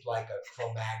like a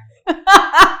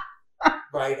Cro-Magnon,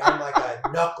 right? I'm like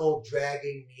a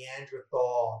knuckle-dragging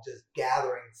Neanderthal, just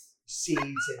gathering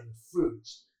seeds and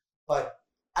fruits. But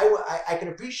I can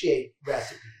appreciate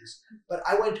recipes. But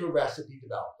I went to a recipe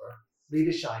developer,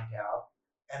 Rita Scheintaub,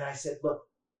 and I said, look,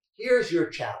 here's your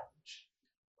challenge.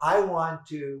 I want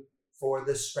to, for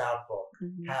the Sprout book,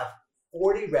 have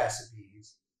 40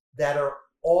 recipes that are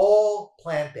all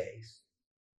plant-based,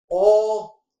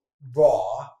 all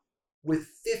raw, with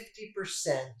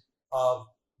 50% of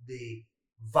the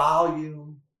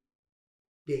volume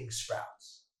being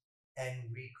sprouts. And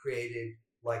we created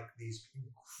like these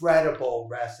incredible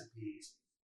recipes,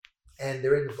 and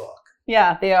they're in the book.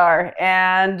 Yeah, they are.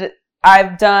 And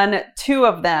I've done 2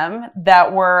 of them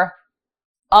that were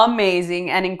amazing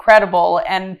and incredible.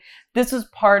 And this was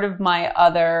part of my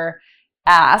other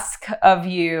ask of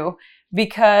you,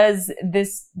 because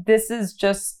this is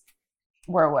just,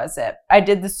 where was it? I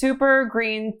did the super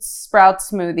green sprout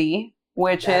smoothie,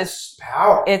 which is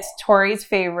powerful. It's Tori's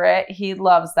favorite. He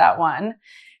loves that one.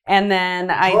 And then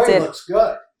Tori looks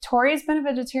good. Tori's been a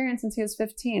vegetarian since he was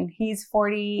 15. He's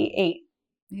 48.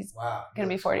 He's going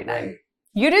to be 49. Great.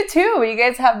 You do too. You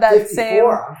guys have that 54. Same.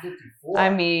 I'm 54. I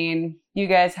mean, you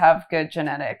guys have good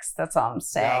genetics. That's all I'm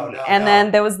saying.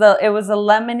 Then it was a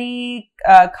lemony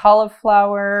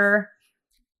cauliflower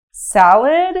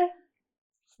salad.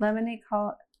 Lemony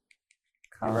cauliflower.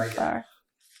 Right.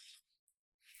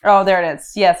 Oh, there it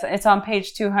is. Yes, it's on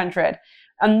page 200.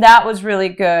 And that was really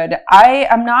good.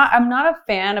 I'm not a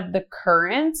fan of the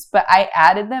currants, but I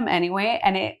added them anyway,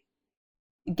 and it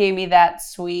gave me that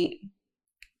sweet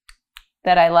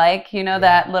that I like,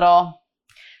 that little.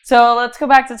 So let's go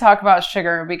back to talk about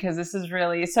sugar, because this is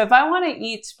really, so if I want to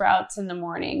eat sprouts in the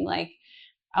morning, like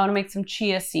I want to make some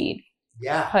chia seed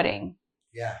pudding.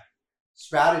 Yeah.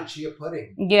 Sprouted chia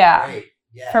pudding. Yeah. Great.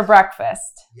 Yes. For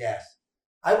breakfast. Yes.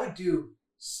 I would do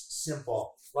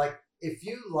simple. Like if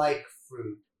you like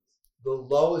fruit, the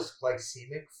lowest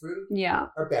glycemic fruit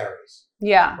are berries.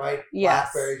 Yeah. Right?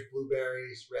 Yes. Blackberries,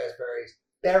 blueberries, raspberries.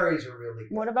 Berries are really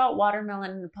good. What about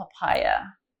watermelon and papaya?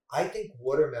 I think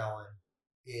watermelon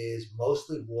is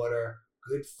mostly water,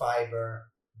 good fiber,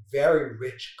 very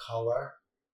rich color.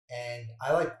 And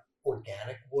I like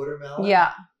organic watermelon.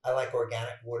 Yeah. I like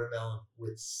organic watermelon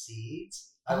with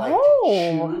seeds. I like to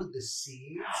chew the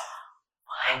seeds.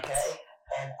 What? Okay.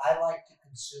 And I like to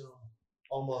consume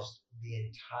almost the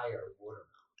entire watermelon.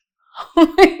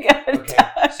 Oh my God.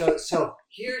 Okay. So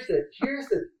here's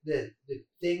the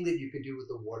thing that you could do with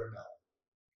the watermelon.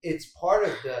 It's part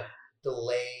of the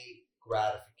delayed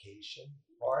gratification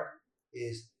part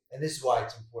is, and this is why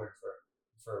it's important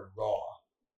for raw.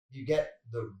 You get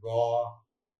the raw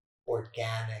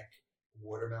organic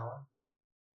watermelon,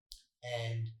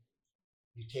 and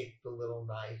you take the little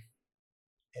knife,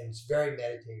 and it's very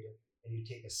meditative, and you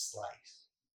take a slice,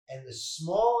 and the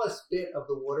smallest bit of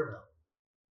the watermelon,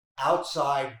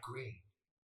 outside green,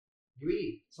 you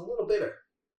eat. It's a little bitter,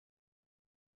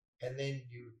 and then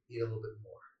you eat a little bit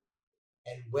more.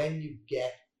 And when you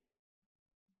get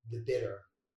the bitter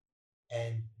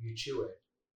and you chew it,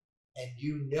 and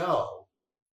you know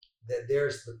that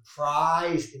there's the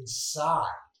prize inside,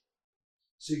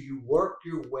 so you work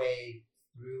your way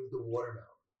through the watermelon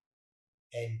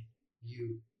and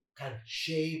you kind of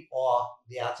shave off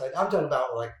the outside. I'm talking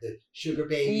about like the sugar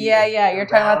baby. Yeah. You're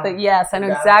talking about yes, I know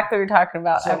exactly what you're talking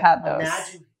about. So I've had those.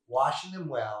 Imagine washing them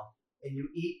well, and you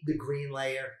eat the green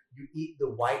layer, you eat the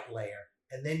white layer,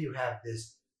 and then you have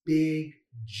this big,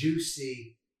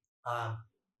 juicy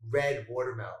red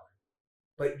watermelon.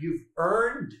 But you've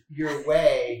earned your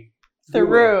way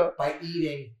through it by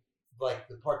eating like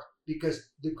the parts, because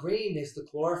the green is the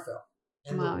chlorophyll,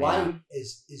 and the white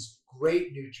is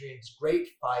great nutrients, great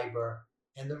fiber,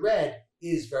 and the red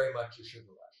is very much a sugar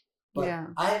rush.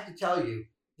 But I have to tell you,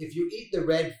 if you eat the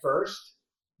red first,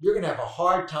 you're going to have a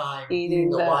hard time eating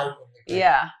the white and the green.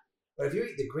 Yeah. But if you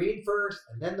eat the green first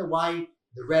and then the white,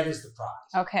 the red is the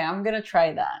prize. Okay, I'm going to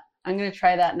try that. I'm going to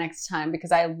try that next time,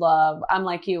 because I'm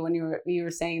like you when you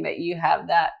were saying that you have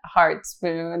that hard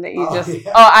spoon that you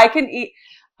I can eat.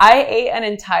 I ate an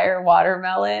entire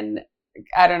watermelon,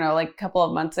 I don't know, like a couple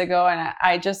of months ago. And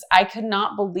I could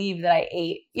not believe that I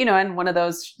ate, in one of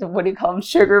those, what do you call them?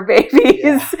 Sugar babies.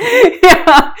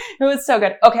 Yeah. It was so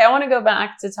good. Okay. I want to go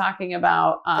back to talking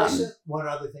about, There's one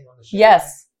other thing on the show.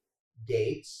 Yes.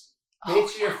 Dates.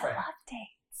 Dates are your friend. I love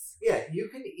dates. Yeah. You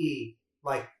can eat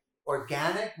like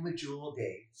organic medjool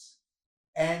dates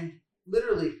And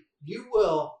literally, you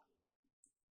will,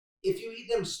 if you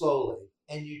eat them slowly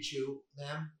and you chew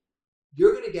them,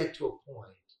 you're going to get to a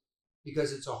point,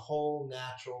 because it's a whole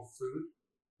natural fruit,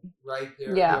 right?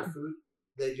 Their fruit,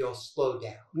 that you'll slow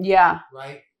down. Yeah.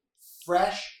 Right?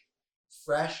 Fresh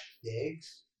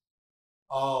figs.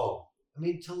 Oh, I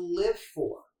mean, to live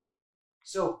for.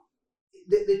 So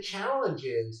the challenge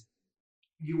is,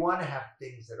 you want to have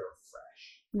things that are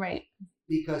fresh. Right.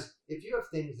 Because if you have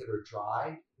things that are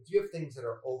dried, if you have things that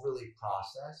are overly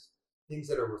processed, things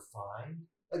that are refined,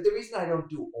 like the reason I don't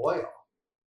do oil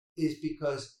is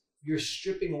because you're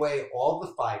stripping away all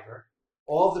the fiber,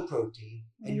 all the protein,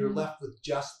 and you're left with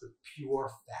just the pure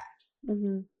fat.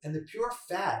 Mm-hmm. And the pure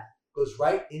fat goes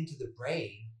right into the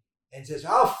brain and says,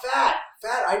 oh, fat,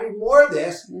 I need more of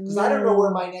this, because I don't know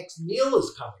where my next meal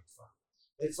is coming from.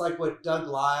 It's like what Doug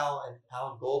Lyle and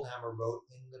Alan Goldhammer wrote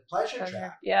in The Pleasure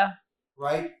Trap. Yeah.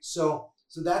 Right? So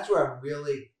that's where I'm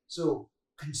really so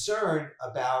concerned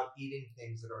about eating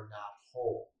things that are not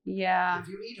whole. Yeah. If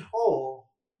you eat whole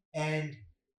and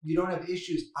you don't have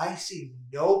issues, I see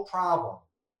no problem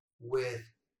with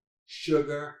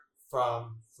sugar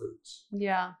from fruits.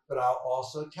 Yeah. But I'll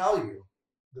also tell you,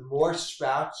 the more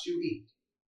sprouts you eat,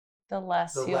 the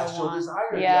less you'll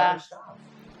desire the other stuff.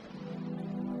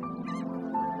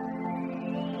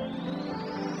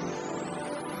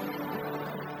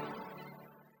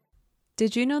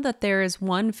 Did you know that there is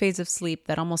one phase of sleep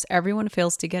that almost everyone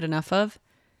fails to get enough of?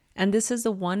 And this is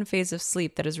the one phase of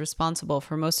sleep that is responsible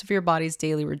for most of your body's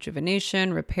daily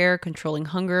rejuvenation, repair, controlling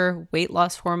hunger, weight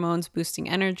loss hormones, boosting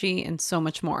energy, and so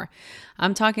much more.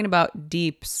 I'm talking about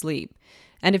deep sleep.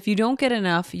 And if you don't get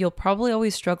enough, you'll probably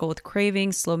always struggle with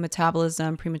cravings, slow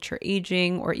metabolism, premature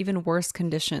aging, or even worse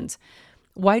conditions.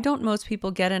 Why don't most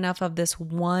people get enough of this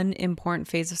one important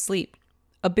phase of sleep?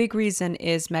 A big reason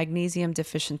is magnesium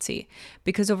deficiency,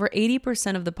 because over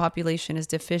 80% of the population is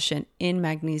deficient in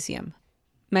magnesium.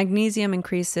 Magnesium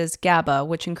increases GABA,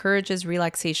 which encourages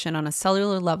relaxation on a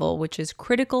cellular level, which is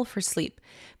critical for sleep.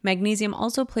 Magnesium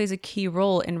also plays a key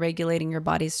role in regulating your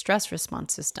body's stress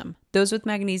response system. Those with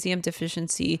magnesium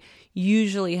deficiency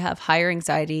usually have higher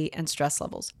anxiety and stress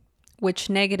levels, which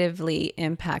negatively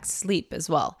impacts sleep as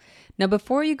well. Now,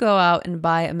 before you go out and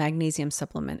buy a magnesium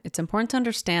supplement, it's important to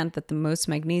understand that the most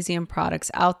magnesium products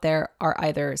out there are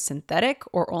either synthetic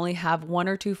or only have 1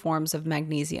 or 2 forms of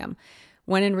magnesium,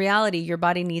 when in reality, your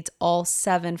body needs all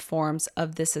 7 forms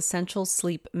of this essential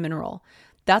sleep mineral.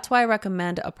 That's why I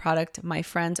recommend a product my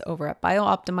friends over at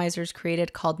BioOptimizers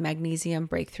created called Magnesium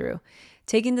Breakthrough.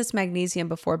 Taking this magnesium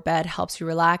before bed helps you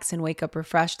relax and wake up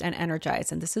refreshed and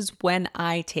energized, and this is when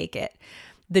I take it.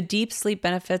 The deep sleep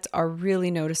benefits are really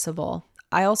noticeable.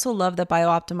 I also love that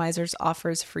BioOptimizers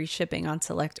offers free shipping on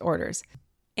select orders.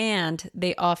 And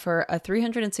they offer a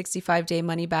 365-day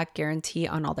money-back guarantee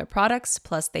on all their products,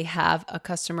 plus they have a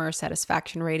customer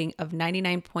satisfaction rating of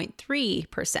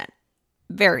 99.3%.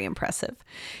 Very impressive.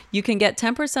 You can get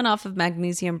 10% off of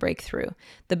Magnesium Breakthrough,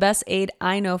 the best aid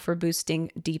I know for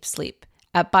boosting deep sleep,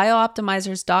 at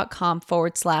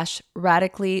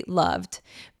biooptimizers.com/radically loved.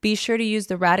 Be sure to use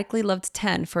the Radically Loved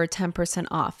 10 for a 10%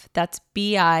 off. That's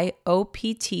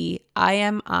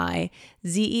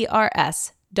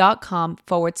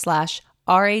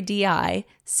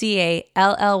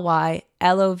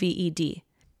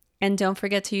And don't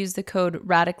forget to use the code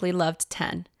Radically Loved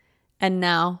 10. And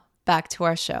now back to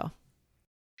our show.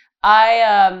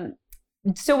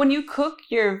 So when you cook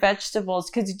your vegetables,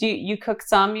 because you cook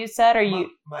some, you said, or you?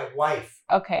 My wife.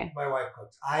 Okay. My wife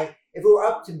cooks. If it were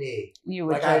up to me, you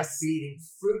would I'd be eating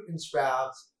fruit and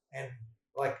sprouts, and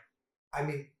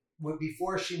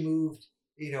before she moved,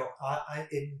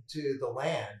 into the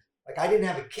land, I didn't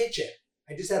have a kitchen.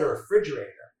 I just had a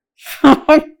refrigerator.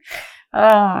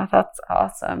 Oh, that's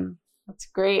awesome. That's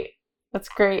great.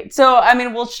 So,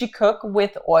 will she cook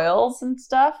with oils and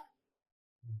stuff?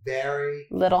 Very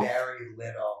little.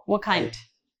 What kind?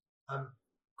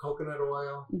 Coconut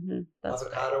oil, That's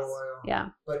avocado oil. Yeah.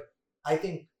 But I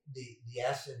think the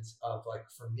essence of,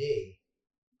 for me,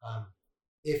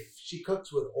 if she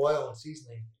cooks with oil and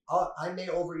seasoning, I may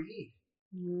overeat.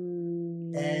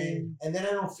 And then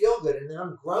I don't feel good, and then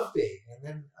I'm grumpy, and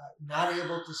then I'm not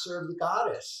able to serve the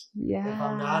goddess. Yeah. If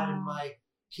I'm not in my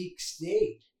peak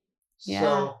state.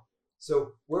 Yeah.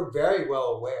 So we're very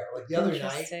well aware. The other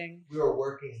night, we were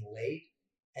working late,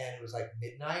 and it was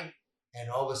midnight, and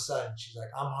all of a sudden she's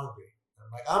like, I'm hungry. And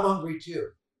I'm like, I'm hungry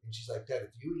too. And she's like, Dad,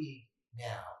 if you eat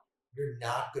now, you're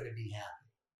not going to be happy.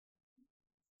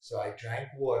 So I drank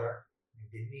water and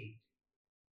didn't eat.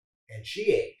 And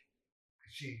she ate.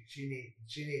 She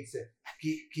needs to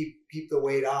keep the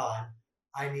weight on.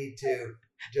 I need to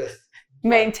just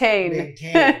maintain.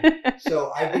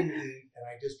 So I didn't eat, and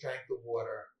I just drank the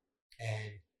water,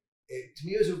 and to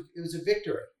me it was a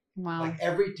victory. Wow. Like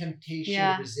every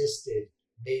temptation resisted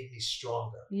made me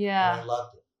stronger. Yeah. And I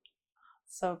loved it.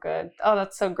 So good. Oh,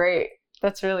 that's so great.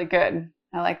 That's really good.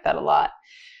 I like that a lot.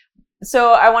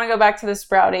 So I want to go back to the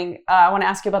sprouting. I want to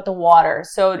ask you about the water.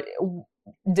 So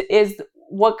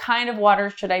what kind of water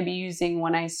should I be using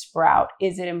when I sprout?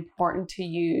 Is it important to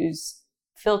use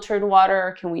filtered water,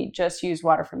 or can we just use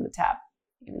water from the tap?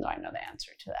 Even though I know the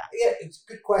answer to that. Yeah, it's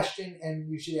a good question, and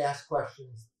you should ask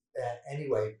questions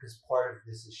anyway, because part of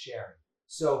this is sharing.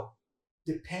 So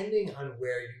depending on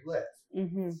where you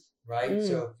live, right?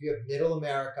 So if you have Middle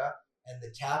America and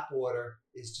the tap water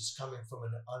is just coming from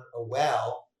a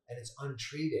well and it's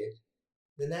untreated,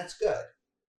 then that's good.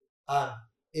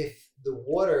 If the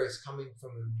water is coming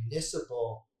from a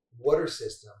municipal water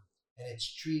system and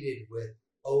it's treated with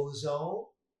ozone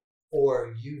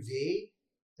or UV,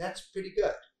 that's pretty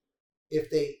good. If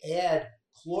they add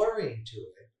chlorine to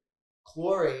it,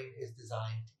 chlorine is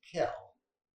designed to kill,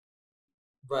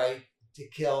 right? To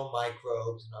kill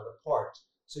microbes and other parts.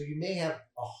 So you may have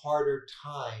a harder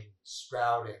time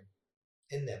sprouting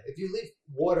in them. If you leave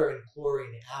water and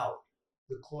chlorine out,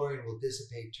 the chlorine will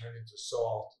dissipate, turn into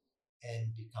salt,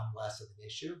 and become less of an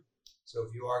issue. So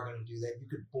if you are going to do that, you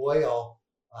could boil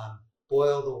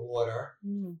the water,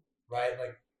 right?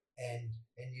 Like and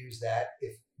use that.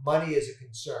 If money is a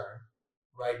concern,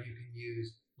 right, you can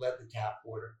let the tap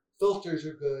water. Filters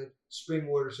are good. Spring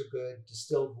waters are good.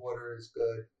 Distilled water is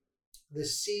good. The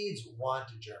seeds want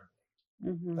to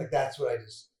germinate. Like that's what I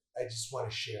just want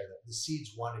to share that the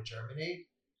seeds want to germinate.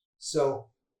 So,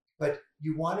 but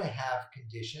you want to have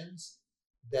conditions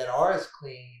that are as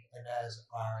clean and as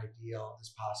are ideal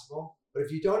as possible. But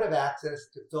if you don't have access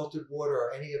to filtered water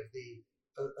or any of the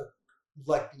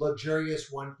like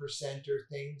luxurious 1%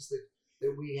 things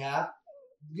that we have,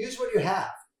 use what you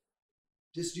have.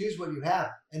 Just use what you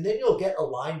have, and then you'll get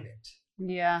alignment.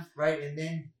 Yeah. Right, and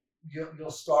then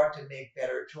you'll start to make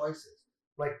better choices.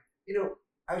 Like,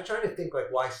 I was trying to think like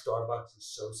why Starbucks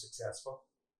is so successful.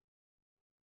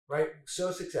 Right,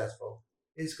 so successful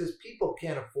is because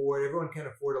everyone can't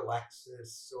afford a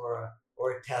Lexus or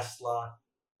a Tesla,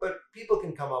 but people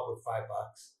can come up with $5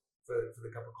 for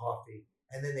the cup of coffee,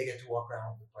 and then they get to walk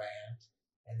around with the brand,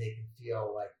 and they can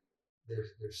feel like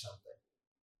there's something.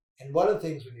 And one of the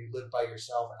things when you live by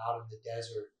yourself out in the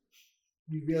desert,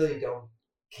 you really don't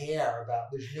care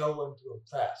about. There's no one to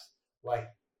impress. Like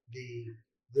the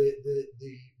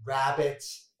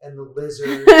rabbits and the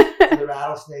lizards and the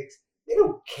rattlesnakes. They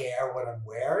don't care what I'm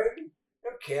wearing. They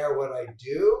don't care what I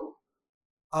do.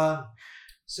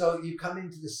 So you come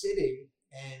into the city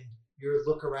and you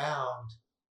look around.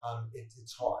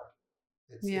 It's hard.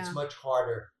 It's much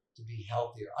harder to be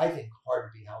healthier. I think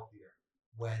hard to be healthier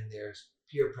when there's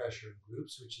peer pressure in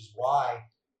groups, which is why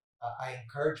I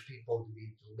encourage people to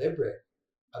be deliberate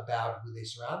about who they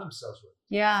surround themselves with.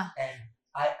 Yeah. And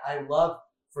I love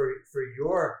for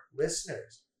your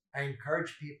listeners, I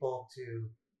encourage people to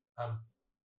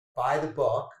buy the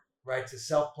book, right? To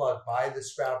self-plug, buy the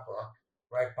Sprout book,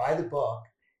 right? Buy the book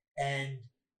and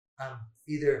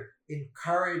either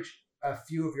encourage a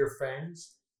few of your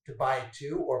friends to buy it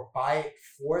too, or buy it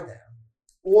for them,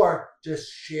 or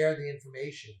just share the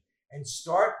information and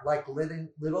start like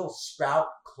little Sprout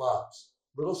clubs,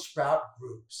 little Sprout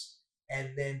groups,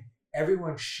 and then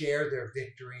everyone share their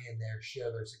victory and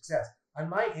share their success. On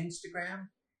my Instagram,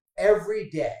 every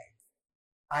day,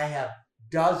 I have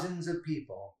dozens of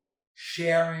people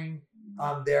sharing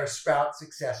their Sprout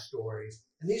success stories.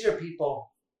 And these are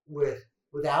people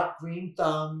without green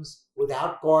thumbs,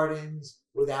 without gardens,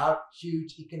 without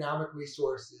huge economic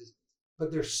resources,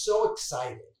 but they're so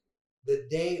excited that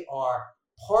they are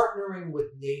partnering with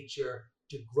nature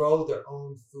to grow their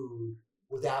own food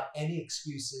without any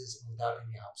excuses and without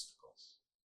any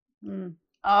obstacles.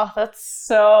 Oh, that's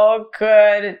so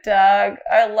good, Doug.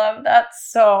 I love that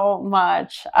so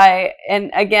much.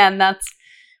 And again, that's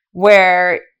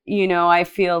where, I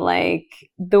feel like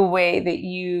the way that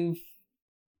you've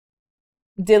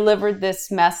delivered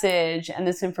this message and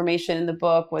this information in the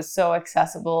book was so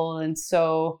accessible and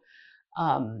so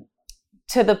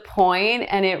to the point,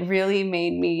 and it really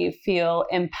made me feel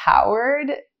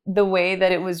empowered the way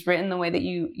that it was written, the way that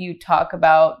you talk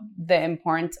about the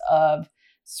importance of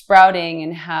sprouting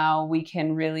and how we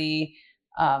can really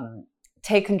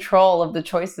take control of the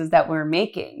choices that we're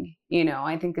making.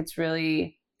 I think it's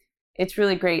really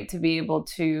great to be able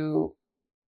to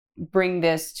bring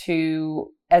this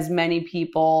to as many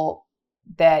people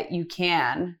that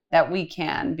we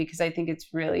can, because I think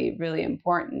it's really, really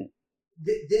important.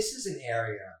 This is an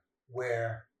area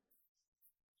where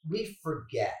we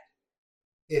forget,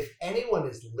 if anyone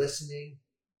is listening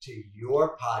to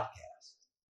your podcast,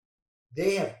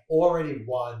 they have already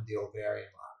won the ovarian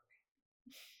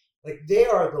lottery. Like, they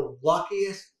are the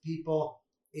luckiest people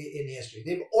in history.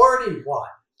 They've already won.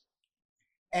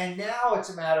 And now it's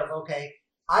a matter of, okay,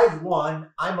 I've won,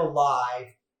 I'm alive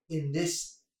in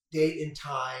this date and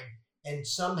time, and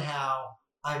somehow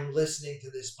I'm listening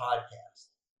to this podcast.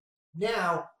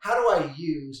 Now, how do I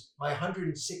use my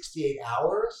 168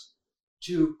 hours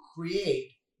to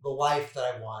create the life that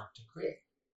I want to create?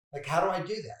 Like, how do I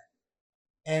do that?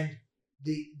 And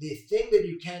the thing that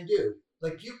you can do,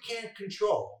 like, you can't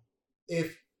control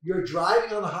if you're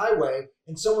driving on the highway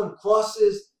and someone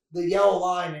crosses the yellow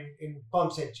line and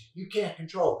bumps into you. You can't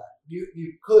control that.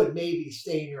 You could maybe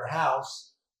stay in your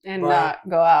house and not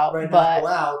go out, right? But not go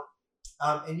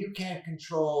out, and you can't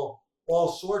control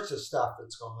all sorts of stuff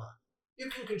that's going on. You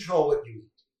can control what you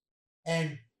eat,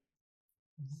 and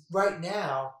right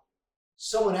now,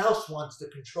 someone else wants to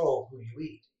control who you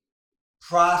eat.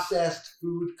 Processed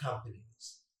food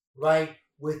companies, right,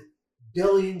 with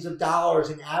billions of dollars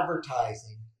in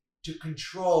advertising to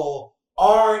control,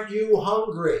 aren't you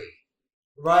hungry,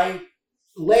 right?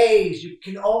 Lay's, you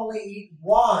can only eat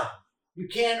one. You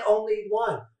can't only eat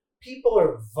one. People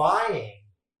are vying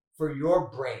for your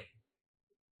brain.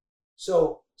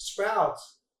 So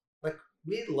Sprouts, like,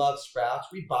 we love Sprouts.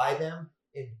 We buy them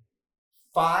in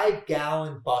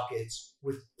 5-gallon buckets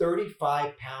with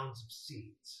 35 pounds of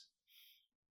seeds.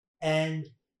 And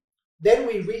then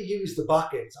we reuse the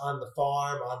buckets on the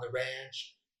farm, on the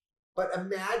ranch. But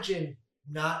imagine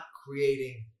not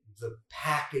creating the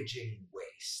packaging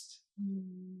waste.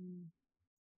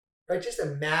 Right? Just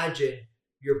imagine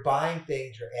you're buying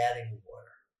things, you're adding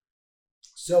water.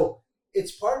 So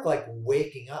it's part of like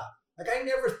waking up. Like, I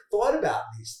never thought about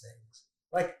these things.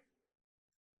 Like,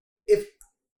 if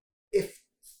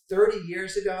 30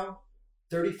 years ago,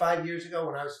 35 years ago,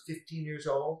 when I was 15 years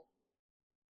old,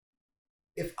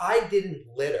 if I didn't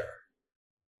litter,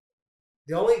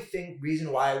 the only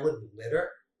reason why I wouldn't litter,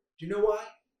 do you know why?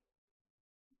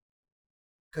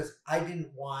 Because I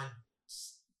didn't want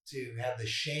to have the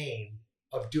shame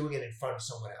of doing it in front of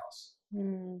someone else.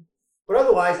 But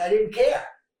otherwise, I didn't care.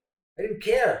 I didn't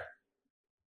care.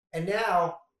 And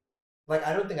now, like,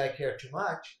 I don't think I care too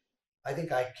much. I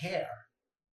think I care.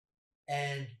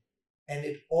 And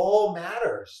it all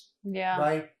matters. Yeah.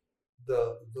 Right?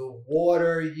 The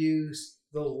water use,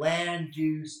 the land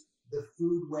use, the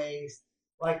food waste.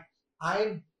 Like,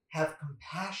 I have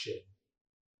compassion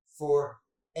for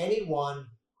anyone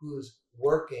who's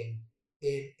working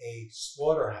in a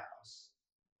slaughterhouse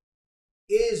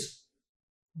is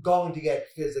going to get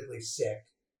physically sick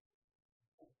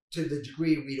to the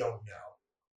degree we don't know.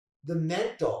 The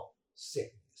mental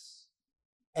sickness,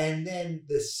 and then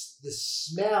the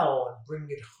smell and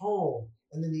bringing it home,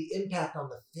 and then the impact on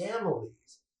the families.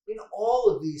 I mean, all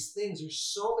of these things, there's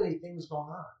so many things going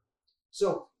on.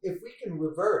 So if we can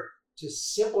revert to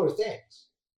simpler things,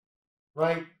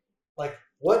 right? Like,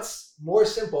 what's more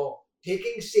simple?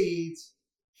 Taking seeds,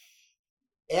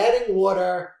 adding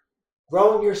water,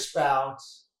 growing your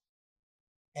sprouts,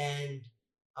 and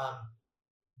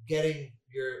getting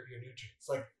your nutrients.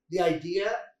 Like, the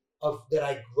idea of that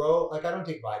I grow, like, I don't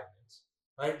take vitamins,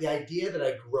 right? The idea that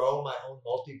I grow my own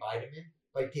multivitamin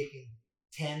by taking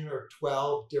 10 or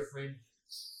 12 different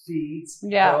seeds,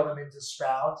 grow them into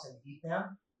sprouts and eat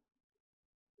them.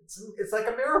 It's like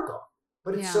a miracle,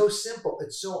 but it's so simple.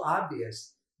 It's so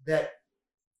obvious that.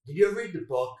 Did you ever read the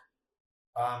book,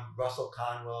 Russell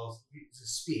Conwell's? It's a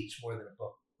speech more than a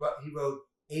book. But he wrote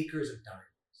Acres of Diamonds.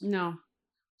 No.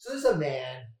 So there's a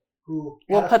man who.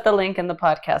 We'll put the link in the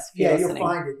podcast. If you're listening. You'll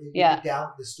find it.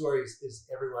 Down the story is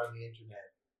everywhere on the internet.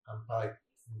 Probably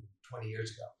 20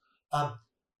 years ago.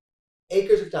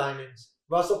 Acres of Diamonds.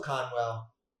 Russell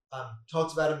Conwell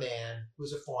talks about a man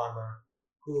who's a farmer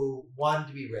who wanted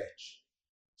to be rich,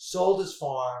 sold his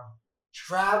farm,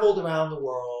 traveled around the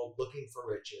world looking for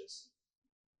riches,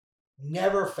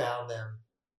 never found them,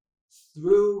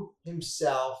 threw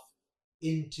himself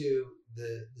into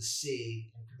the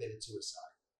sea and committed suicide.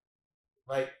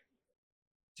 Right?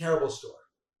 Terrible story.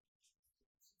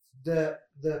 The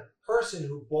person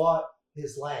who bought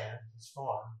his land, his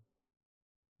farm,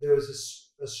 there was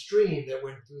a stream that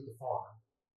went through the farm,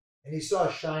 and he saw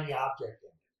a shiny object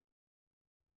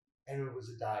in it, and it was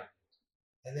a diamond.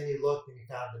 And then he looked and he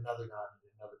found another diamond,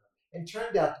 and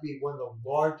turned out to be one of the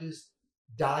largest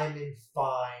diamond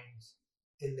finds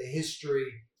in the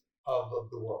history of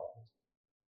the world.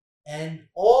 And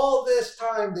all this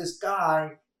time, this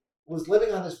guy was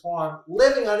living on this farm,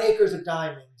 living on acres of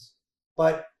diamonds,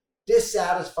 but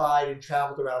dissatisfied and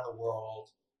traveled around the world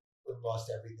and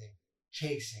lost everything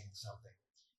chasing something.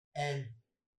 And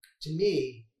to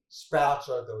me, sprouts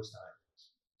are those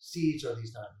diamonds. Seeds are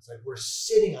these diamonds. Like we're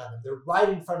sitting on them. They're right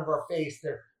in front of our face.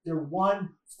 They're one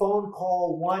phone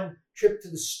call, one trip to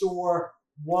the store,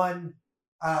 one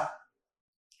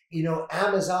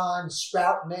Amazon,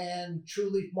 Sprout Man, True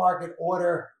Leaf Market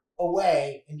order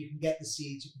away, and you can get the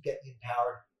seeds, you can get the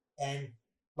empowered. And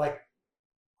like,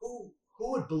 who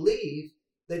would believe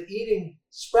that eating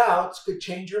sprouts could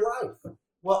change your life?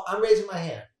 Well, I'm raising my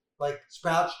hand. Like,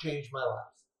 sprouts changed my life.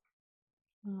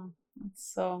 Oh,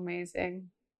 that's so amazing.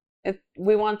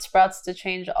 We want sprouts to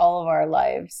change all of our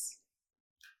lives.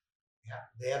 Yeah,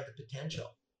 they have the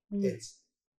potential. It's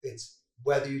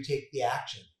whether you take the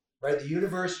action, right? The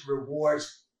universe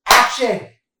rewards action.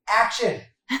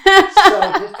 So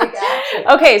just take action.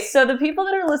 Okay, so the people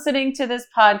that are listening to this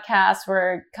podcast,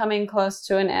 we're coming close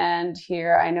to an end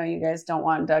here. I know you guys don't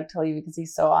want Doug to leave because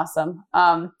he's so awesome.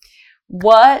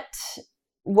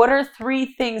 What are 3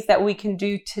 things that we can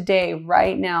do today,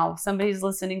 right now? Somebody's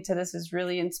listening to this is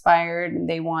really inspired and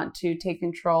they want to take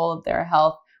control of their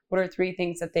health. What are 3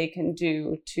 things that they can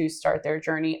do to start their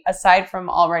journey, aside from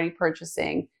already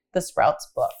purchasing the Sprouts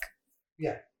book?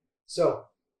 Yeah. So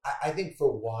I think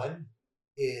for one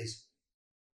is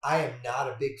I am not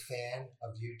a big fan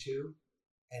of YouTube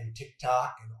and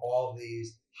TikTok and all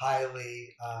these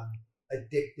highly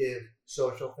addictive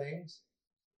social things.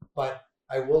 But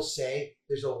I will say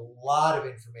there's a lot of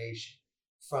information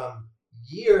from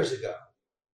years ago.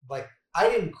 Like, I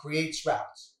didn't create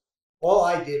Sprouts. All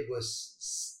I did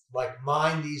was like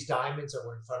mine these diamonds that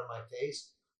were in front of my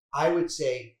face. I would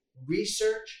say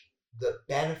research the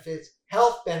benefits,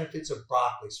 health benefits of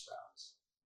broccoli sprouts.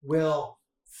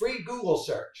 Free Google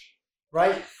search,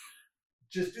 right?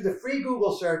 Just do the free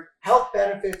Google search, health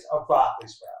benefits of broccoli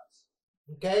sprouts.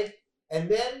 Okay? And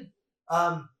then,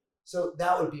 so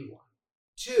that would be 1.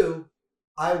 2,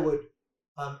 I would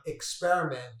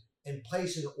experiment and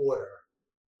place an order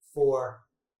for,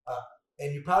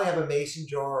 and you probably have a mason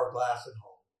jar or glass at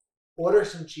home. Order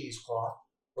some cheesecloth,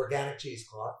 organic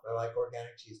cheesecloth. I like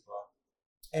organic cheesecloth.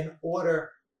 And order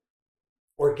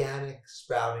organic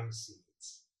sprouting seeds.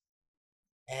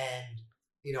 And,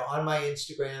 on my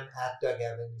Instagram,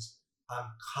 @DougEvans, I'm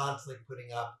constantly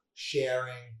putting up,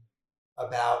 sharing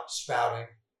about sprouting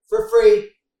for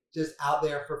free, just out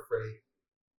there for free.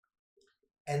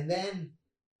 And then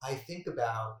I think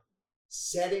about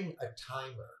setting a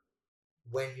timer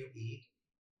when you eat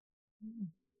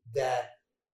that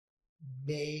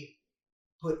may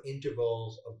put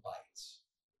intervals of bites,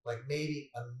 like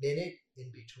maybe a minute in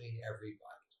between every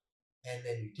bite. And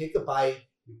then you take a bite,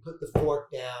 you put the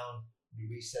fork down, you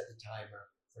reset the timer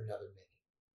for another minute.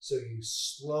 So you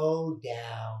slow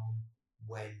down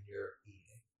when you're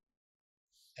eating.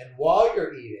 And while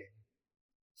you're eating,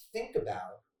 think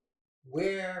about,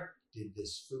 where did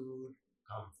this food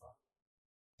come from?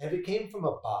 And if it came from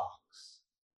a box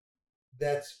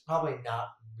that's probably not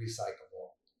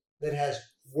recyclable, that has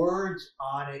words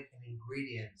on it and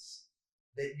ingredients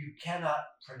that you cannot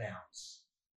pronounce,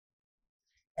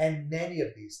 and many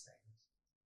of these things,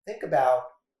 think about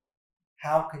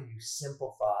how can you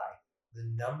simplify the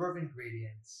number of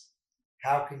ingredients,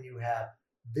 how can you have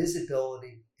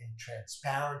visibility and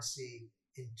transparency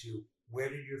into where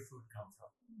did your food come from?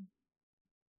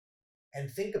 And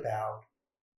think about,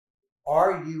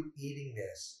 are you eating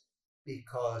this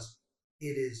because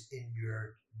it is in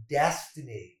your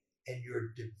destiny and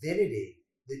your divinity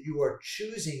that you are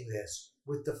choosing this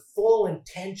with the full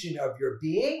intention of your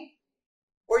being?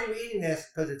 Or are you eating this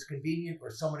because it's convenient or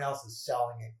someone else is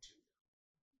selling it to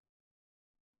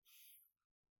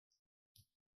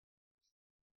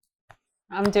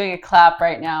you? I'm doing a clap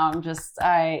right now.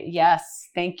 Yes,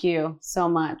 thank you so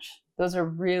much. Those are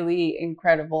really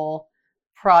incredible,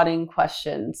 prodding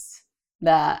questions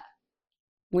that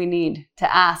we need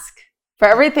to ask for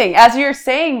everything. As you're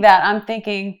saying that, I'm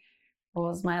thinking, what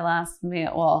was my last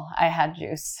meal? Well, I had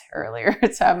juice earlier.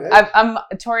 So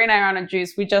Tori and I are on a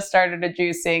juice. We just started a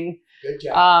juicing. Good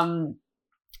job.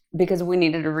 Because we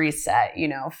needed a reset,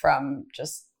 from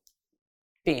just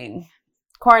being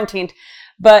quarantined.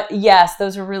 But yes,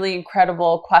 those are really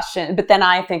incredible questions. But then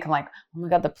I think, I'm like, oh my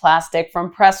God, the plastic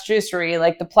from Press Juicery,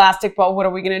 like the plastic, well, what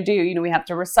are we going to do? We have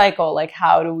to recycle. Like,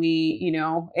 how do we,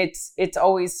 it's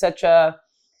always such a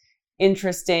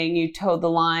interesting, you toe the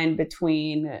line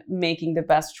between making the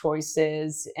best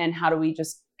choices and how do we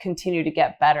just continue to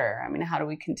get better? I mean, how do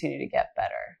we continue to get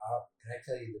better? Can I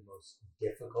tell you the most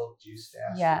difficult juice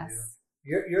fast Yes. to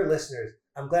do? Your listeners,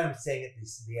 I'm glad I'm saying it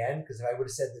this the end, because if I would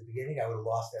have said at the beginning, I would have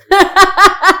lost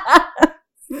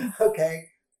everything. Okay.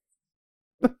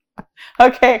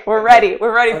 Okay, we're ready.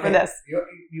 We're ready for Okay. this.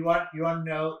 You want to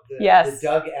know Yes. the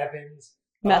Doug Evans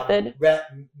Method?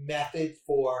 method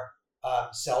for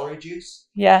celery juice?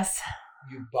 Yes.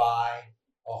 You buy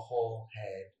a whole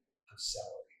head of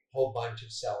celery, whole bunch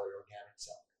of celery, organic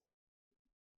celery,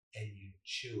 and you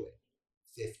chew it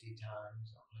 50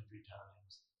 times, 100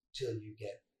 times, till you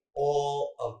get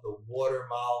all of the water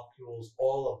molecules,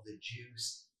 all of the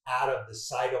juice out of the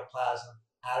cytoplasm,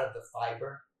 out of the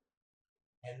fiber,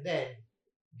 and then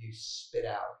you spit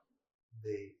out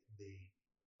the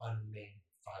unmade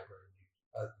fiber,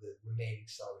 the remaining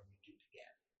celery you do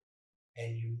again,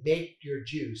 and you make your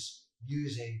juice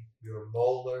using your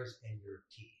molars and your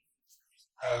teeth,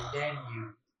 and then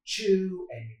you chew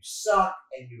and you suck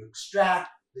and you extract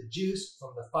the juice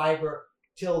from the fiber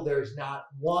till there's not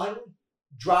one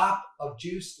drop of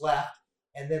juice left,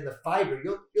 and then the fiber.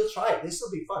 You'll try it. This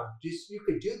will be fun. You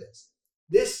could do this.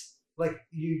 This, like,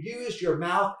 you use your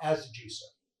mouth as a juicer.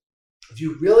 If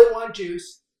you really want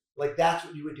juice, like, that's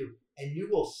what you would do, and you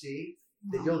will see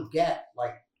that you'll get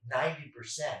like 90%,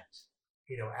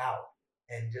 out,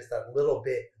 and just a little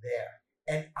bit there.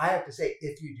 And I have to say,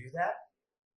 if you do that,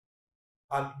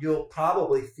 you'll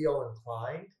probably feel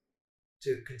inclined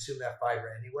to consume that fiber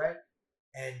anyway,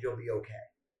 and you'll be okay.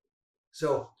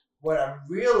 So what I'm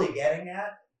really getting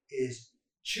at is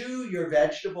chew your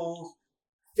vegetables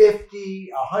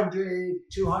 50, 100,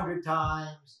 200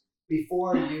 times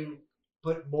before you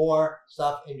put more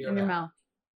stuff in your mouth.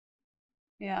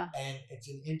 Yeah. And it's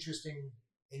an interesting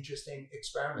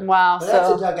experiment. Wow. But that's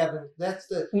the Doug Evans. That's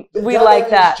the we Doug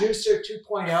like Evans that. Juicer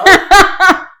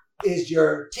 2.0 is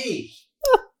your teeth.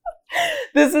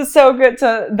 This is so good.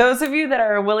 To those of you that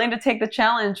are willing to take the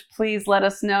challenge, please let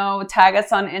us know. Tag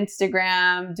us on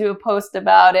Instagram. Do a post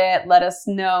about it. Let us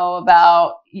know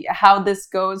about how this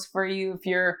goes for you if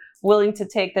you're willing to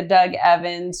take the Doug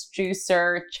Evans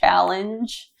Juicer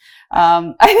Challenge.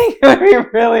 I think it'd be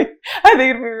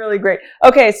really great.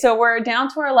 Okay, so we're down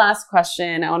to our last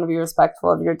question. I want to be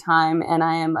respectful of your time, and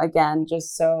I am, again,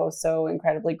 just so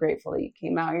incredibly grateful that you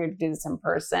came out here to do this in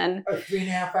person. A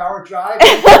 3.5 hour drive.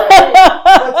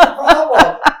 What's the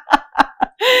problem?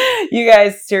 You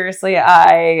guys, seriously,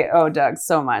 I owe Doug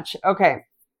so much. Okay.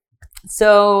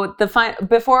 So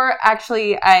before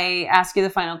actually I ask you the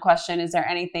final question, is there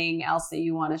anything else that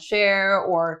you want to share,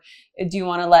 or do you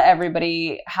want to let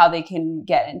everybody how they can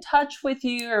get in touch with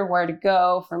you or where to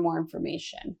go for more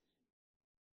information?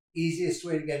 Easiest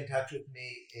way to get in touch with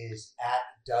me is at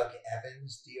Doug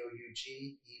Evans,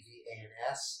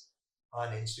 DougEvans on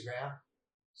Instagram.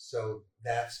 So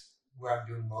that's where I'm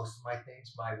doing most of my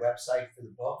things. My website for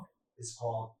the book is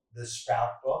called The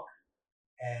Sprout Book.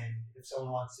 And if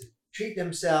someone wants to treat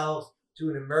themselves to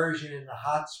an immersion in the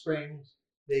hot springs,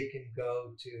 they can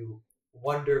go to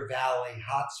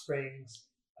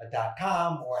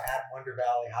WonderValleyHotSprings.com or at Wonder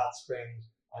Valley Hot Springs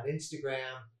on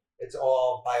Instagram. It's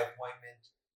all by appointment,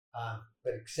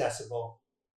 but accessible.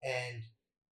 And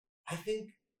I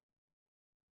think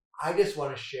I just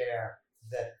want to share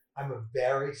that I'm a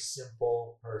very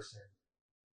simple person.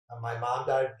 My mom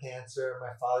died of cancer.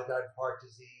 My father died of heart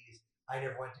disease. I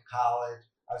never went to college.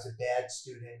 I was a bad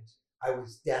student. I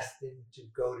was destined to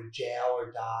go to jail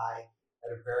or die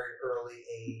at a very early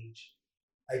age.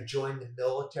 I joined the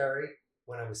military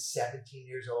when I was 17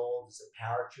 years old as a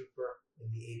paratrooper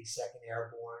in the 82nd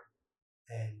Airborne.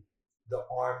 And the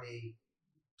Army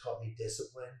taught me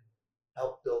discipline,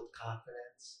 helped build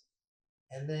confidence,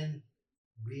 and then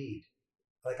read.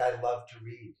 Like, I love to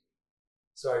read.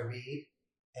 So I read,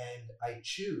 and I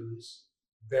choose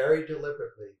very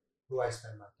deliberately who I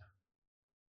spend my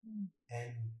time.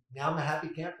 And now I'm a happy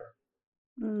camper.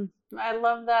 I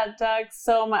love that, Doug,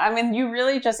 so much. I mean, you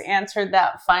really just answered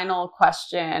that final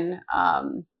question.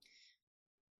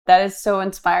 That is so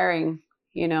inspiring.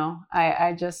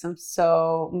 I just am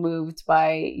so moved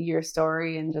by your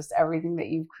story and just everything that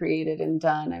you've created and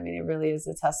done. I mean, it really is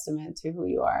a testament to who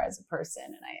you are as a person.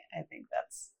 And I think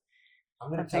that's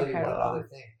I'm going to tell incredible. You one other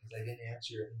thing, because I didn't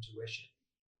answer your intuition.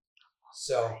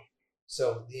 So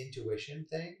the intuition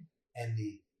thing and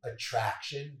the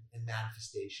attraction and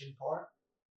manifestation part,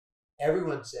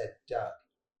 everyone said, Doug,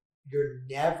 you're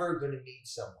never going to meet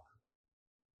someone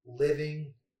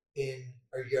living in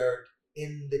a yurt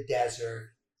in the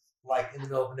desert, like in the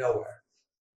middle of nowhere.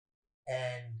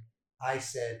 And I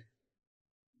said,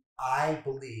 I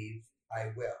believe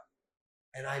I will.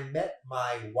 And I met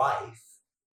my wife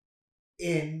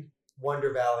in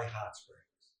Wonder Valley Hot Springs.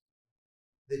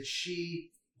 That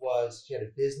she had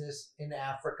a business in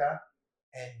Africa,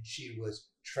 and she was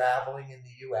traveling in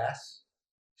the U.S.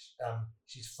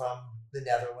 She's from the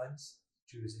Netherlands.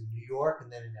 She was in New York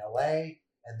and then in L.A.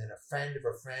 And then a friend of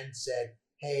a friend said,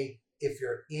 hey, if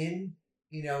you're in,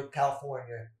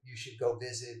 California, you should go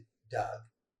visit Doug.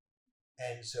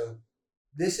 And so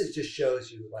just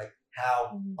shows you like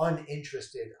how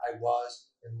uninterested I was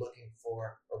in looking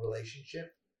for a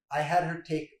relationship. I had her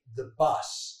take the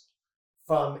bus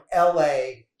from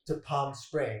LA to Palm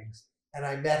Springs, and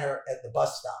I met her at the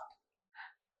bus stop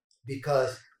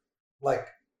because like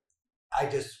I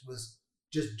just was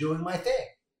just doing my thing.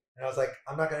 And I was like,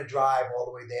 I'm not going to drive all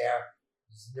the way there.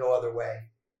 There's no other way.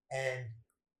 And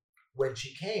when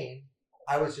she came,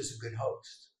 I was just a good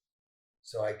host.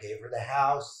 So I gave her the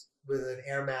house with an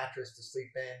air mattress to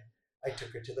sleep in. I took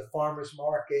her to the farmer's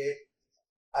market.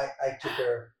 I took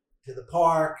her to the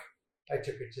park. I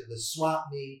took her to the swap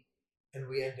meet. And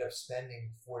we ended up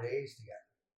spending 4 days together.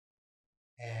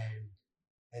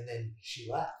 And then she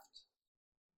left.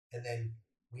 And then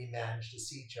we managed to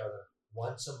see each other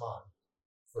once a month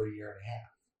for a year and a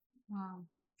half. Wow.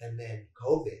 And then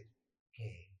COVID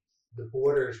came. The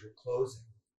borders were closing.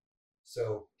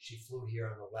 So she flew here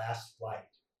on the last flight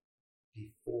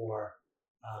before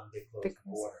they closed the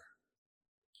border.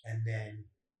 And then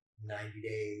 90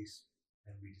 days,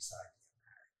 and we decided to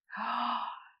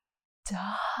get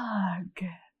married. Doug,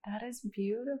 that is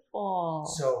beautiful.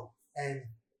 So, and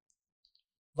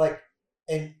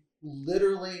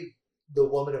literally the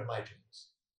woman of my dreams.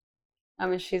 I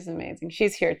mean, she's amazing.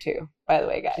 She's here too, by the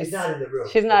way, guys. She's not in the room.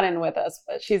 She's not in with us,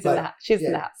 but she's in the house. She's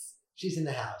in the house. She's in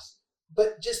the house.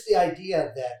 But just the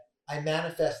idea that I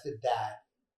manifested that,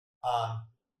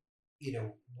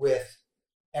 with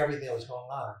everything that was going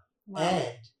on. Wow.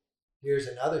 And here's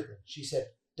another thing. She said,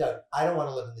 Doug, I don't want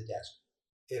to live in the desert.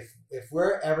 If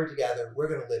we're ever together, we're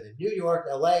going to live in New York,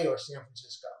 LA, or San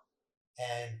Francisco.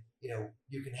 And,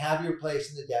 you can have your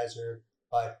place in the desert,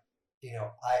 but,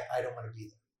 I don't want to be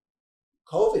there.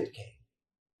 COVID came,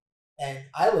 and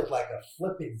I looked like a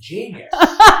flipping genius.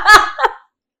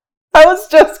 I was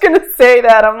just going to say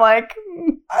that. I'm like...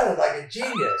 I look like a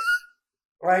genius,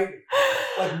 right?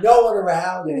 Like no one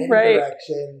around in any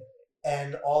direction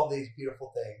and all these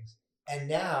beautiful things. And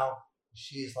now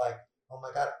she's like, oh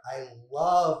my God, I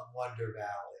love Wonder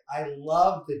Valley. I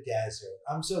love the desert.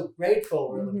 I'm so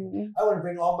grateful. I want to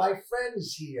bring all my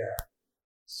friends here.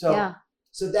 So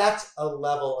that's a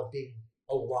level of being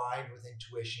aligned with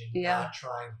intuition, not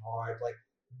trying hard.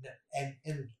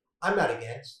 And I'm not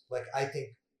against, I think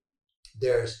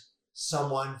there's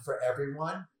someone for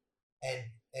everyone.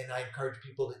 And I encourage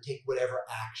people to take whatever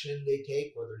action they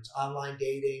take, whether it's online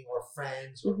dating or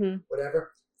friends or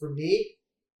whatever. For me,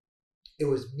 it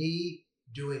was me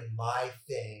doing my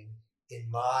thing in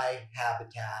my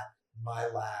habitat, my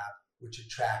lab, which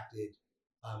attracted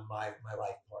my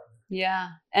life partner. Yeah.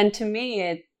 And to me,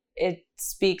 it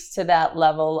speaks to that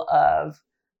level of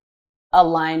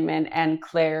alignment and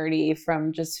clarity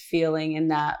from just feeling in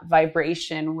that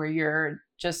vibration where you're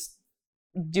just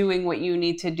doing what you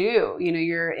need to do.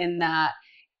 You're in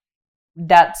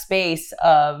that space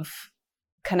of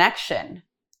connection.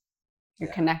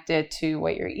 You're connected to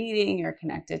what you're eating. You're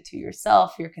connected to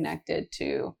yourself. You're connected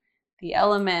to the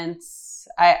elements.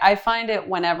 I find it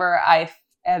whenever I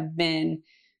have been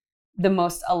the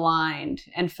most aligned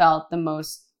and felt the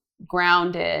most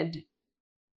grounded,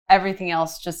 everything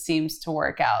else just seems to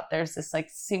work out. There's this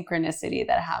synchronicity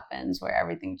that happens where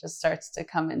everything just starts to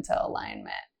come into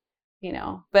alignment,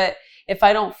 But if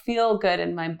I don't feel good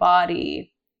in my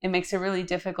body, it makes it really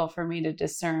difficult for me to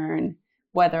discern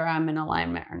whether I'm in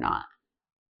alignment or not.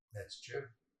 That's true.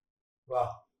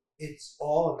 Well, it's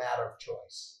all a matter of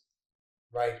choice,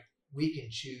 right? We can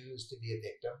choose to be a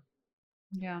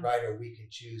victim, right? Or we can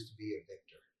choose to be a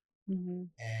victor. Mm-hmm.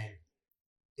 And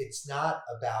it's not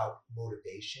about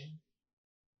motivation.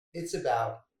 It's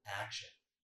about action.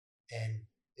 And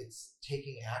it's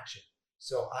taking action.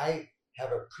 So I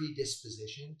have a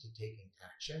predisposition to taking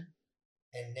action.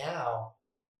 And now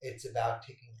it's about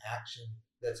taking action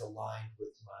that's aligned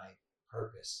with my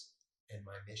purpose and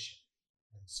my mission.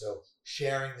 And so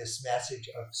sharing this message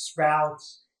of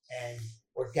sprouts and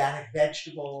organic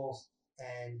vegetables,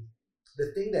 and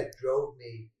the thing that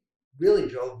really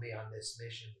drove me on this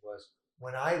mission was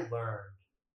when I learned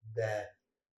that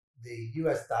the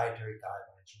U.S. dietary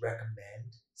guidelines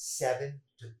recommend 7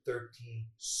 to 13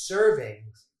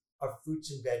 servings of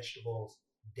fruits and vegetables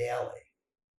daily,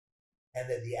 and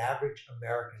that the average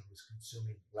American was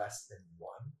consuming less than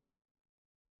 1,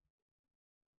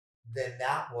 then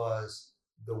that was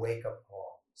the wake-up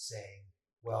call saying,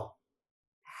 well,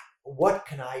 what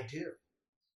can I do?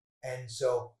 And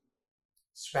so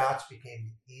sprouts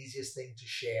became the easiest thing to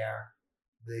share,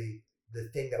 the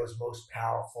thing that was most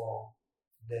powerful,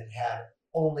 that had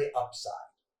only upside.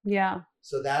 Yeah.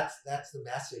 So that's the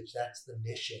message. That's the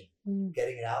mission.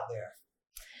 Getting it out there.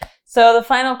 So the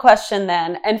final question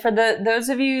then, and for those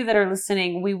of you that are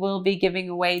listening, we will be giving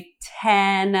away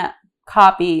 10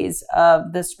 copies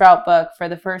of the Sprout book for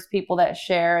the first people that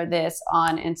share this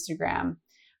on Instagram.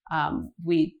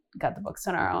 We got the books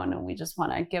on our own, and we just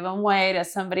want to give them away to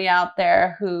somebody out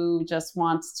there who just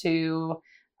wants to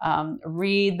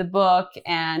read the book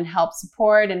and help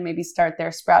support and maybe start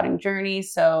their sprouting journey.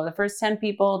 So the first 10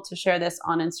 people to share this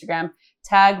on Instagram,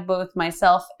 tag both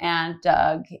myself and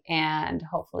Doug, and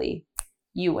hopefully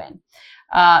you win.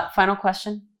 Final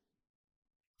question.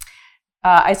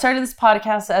 I started this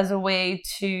podcast as a way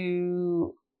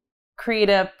to create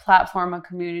a platform, a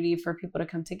community for people to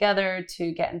come together,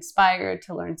 to get inspired,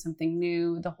 to learn something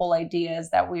new. The whole idea is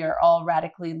that we are all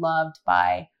radically loved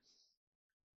by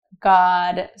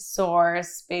God,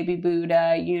 Source, Baby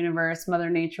Buddha, universe, Mother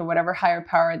Nature, whatever higher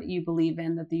power that you believe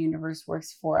in, that the universe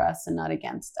works for us and not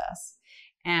against us.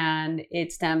 And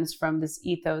it stems from this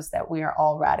ethos that we are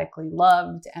all radically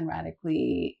loved and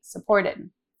radically supported.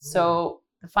 So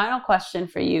the final question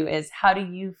for you is, how do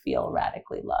you feel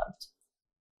radically loved?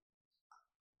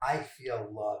 I feel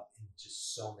loved in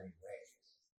just so many ways.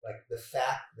 Like the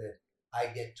fact that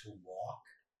I get to walk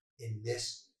in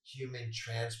this human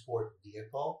transport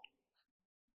vehicle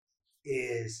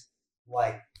is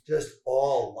like just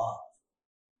all love,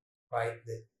 right?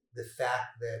 The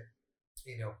fact that,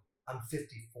 I'm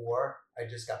 54, I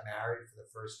just got married for the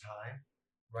first time,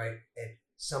 right? At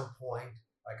some point,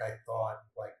 like I thought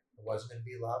like it wasn't going to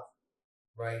be love,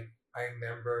 right? I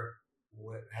remember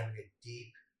having a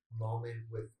deep moment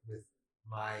with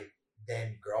my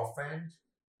then girlfriend,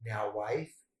 now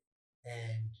wife,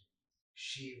 and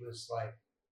she was like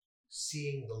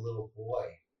seeing the little boy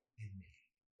in me,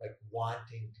 like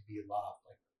wanting to be loved,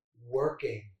 like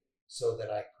working so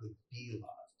that I could be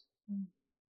loved.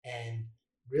 And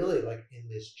really like in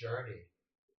this journey,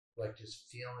 like just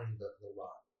feeling the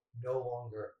love, no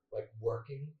longer like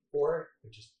working for it,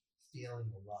 but just feeling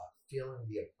the love, feeling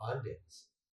the abundance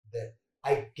that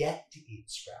I get to eat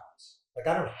sprouts. Like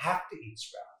I don't have to eat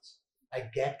sprouts. I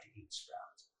get to eat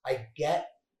sprouts. I get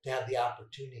to have the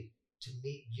opportunity to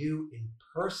meet you in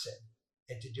person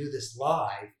and to do this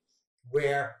live,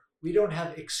 where we don't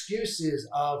have excuses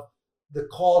of the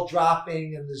call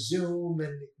dropping and the Zoom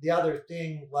and the other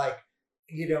thing, like,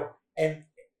 and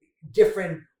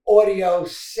different audio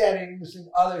settings and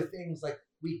other things. Like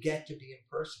we get to be in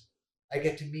person. I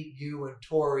get to meet you and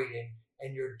Tori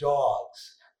and your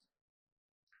dogs.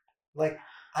 Like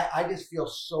I just feel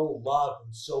so loved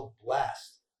and so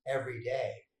blessed every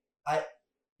day.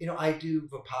 I do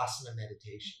Vipassana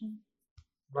meditation,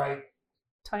 right?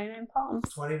 29 palms.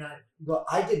 29. Well,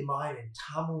 I did mine in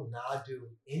Tamil Nadu,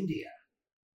 India.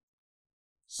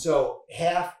 So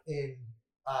half in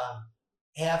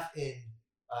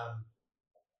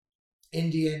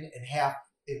Indian and half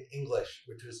in English,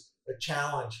 which was a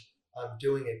challenge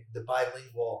doing it, the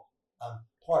bilingual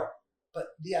part. But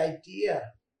the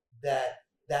idea that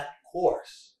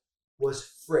course was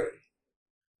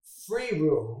free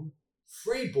room,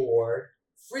 free board,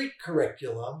 free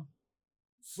curriculum,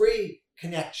 free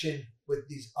connection with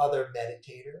these other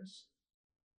meditators,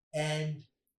 and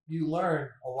you learn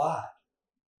a lot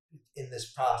in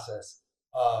this process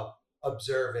of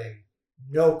observing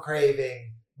no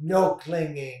craving, no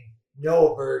clinging,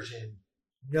 no aversion,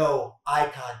 no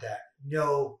eye contact,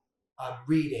 no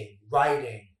reading,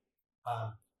 writing,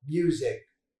 music,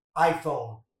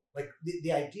 iPhone. Like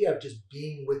the idea of just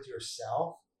being with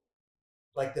yourself,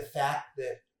 like the fact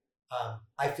that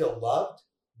I feel loved,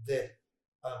 that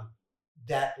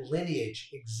that lineage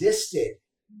existed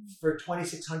for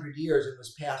 2,600 years and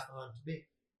was passed on to me,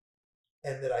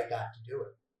 and that I got to do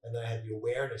it, and that I had the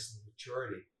awareness and the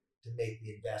maturity to make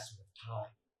the investment of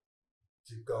time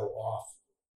to go off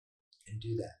and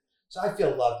do that. So I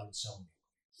feel loved in so many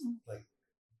ways. Like,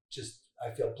 just I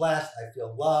feel blessed, I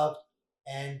feel loved,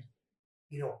 and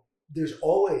there's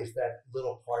always that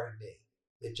little part of me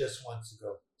that just wants to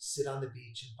go sit on the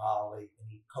beach in Bali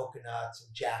and eat coconuts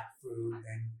and jackfruit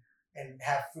and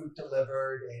have fruit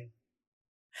delivered,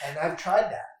 and I've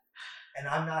tried that, and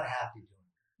I'm not happy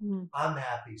doing it. I'm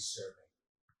happy serving.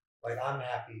 Like I'm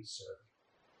happy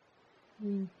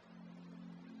serving.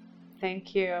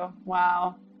 Thank you.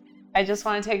 Wow. I just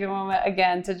want to take a moment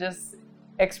again to just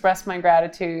express my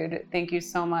gratitude. Thank you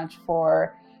so much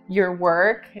for your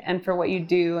work and for what you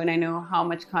do. And I know how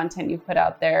much content you put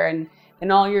out there, and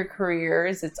in all your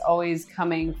careers, it's always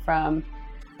coming from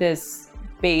this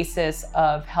basis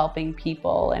of helping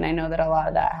people. And I know that a lot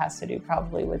of that has to do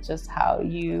probably with just how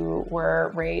you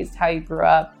were raised, how you grew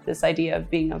up, this idea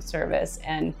of being of service.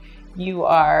 And you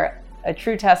are a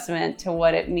true testament to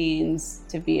what it means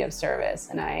to be of service.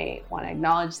 And I want to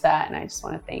acknowledge that. And I just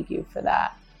want to thank you for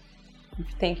that.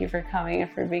 Thank you for coming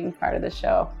and for being part of the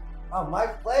show. Oh, my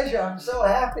pleasure. I'm so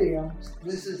happy.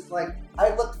 This is like,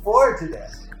 I look forward to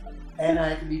this. And I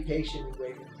have to be patient and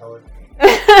wait until it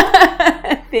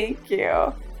came. Thank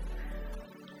you.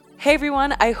 Hey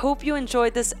everyone, I hope you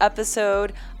enjoyed this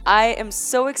episode. I am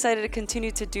so excited to continue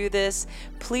to do this.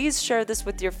 Please share this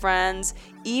with your friends.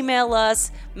 Email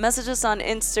us, message us on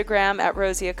Instagram at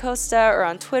Rosie Acosta or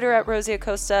on Twitter at Rosie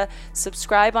Acosta.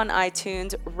 Subscribe on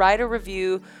iTunes, write a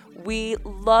review. We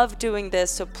love doing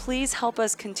this, so please help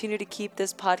us continue to keep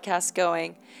this podcast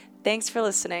going. Thanks for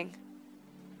listening.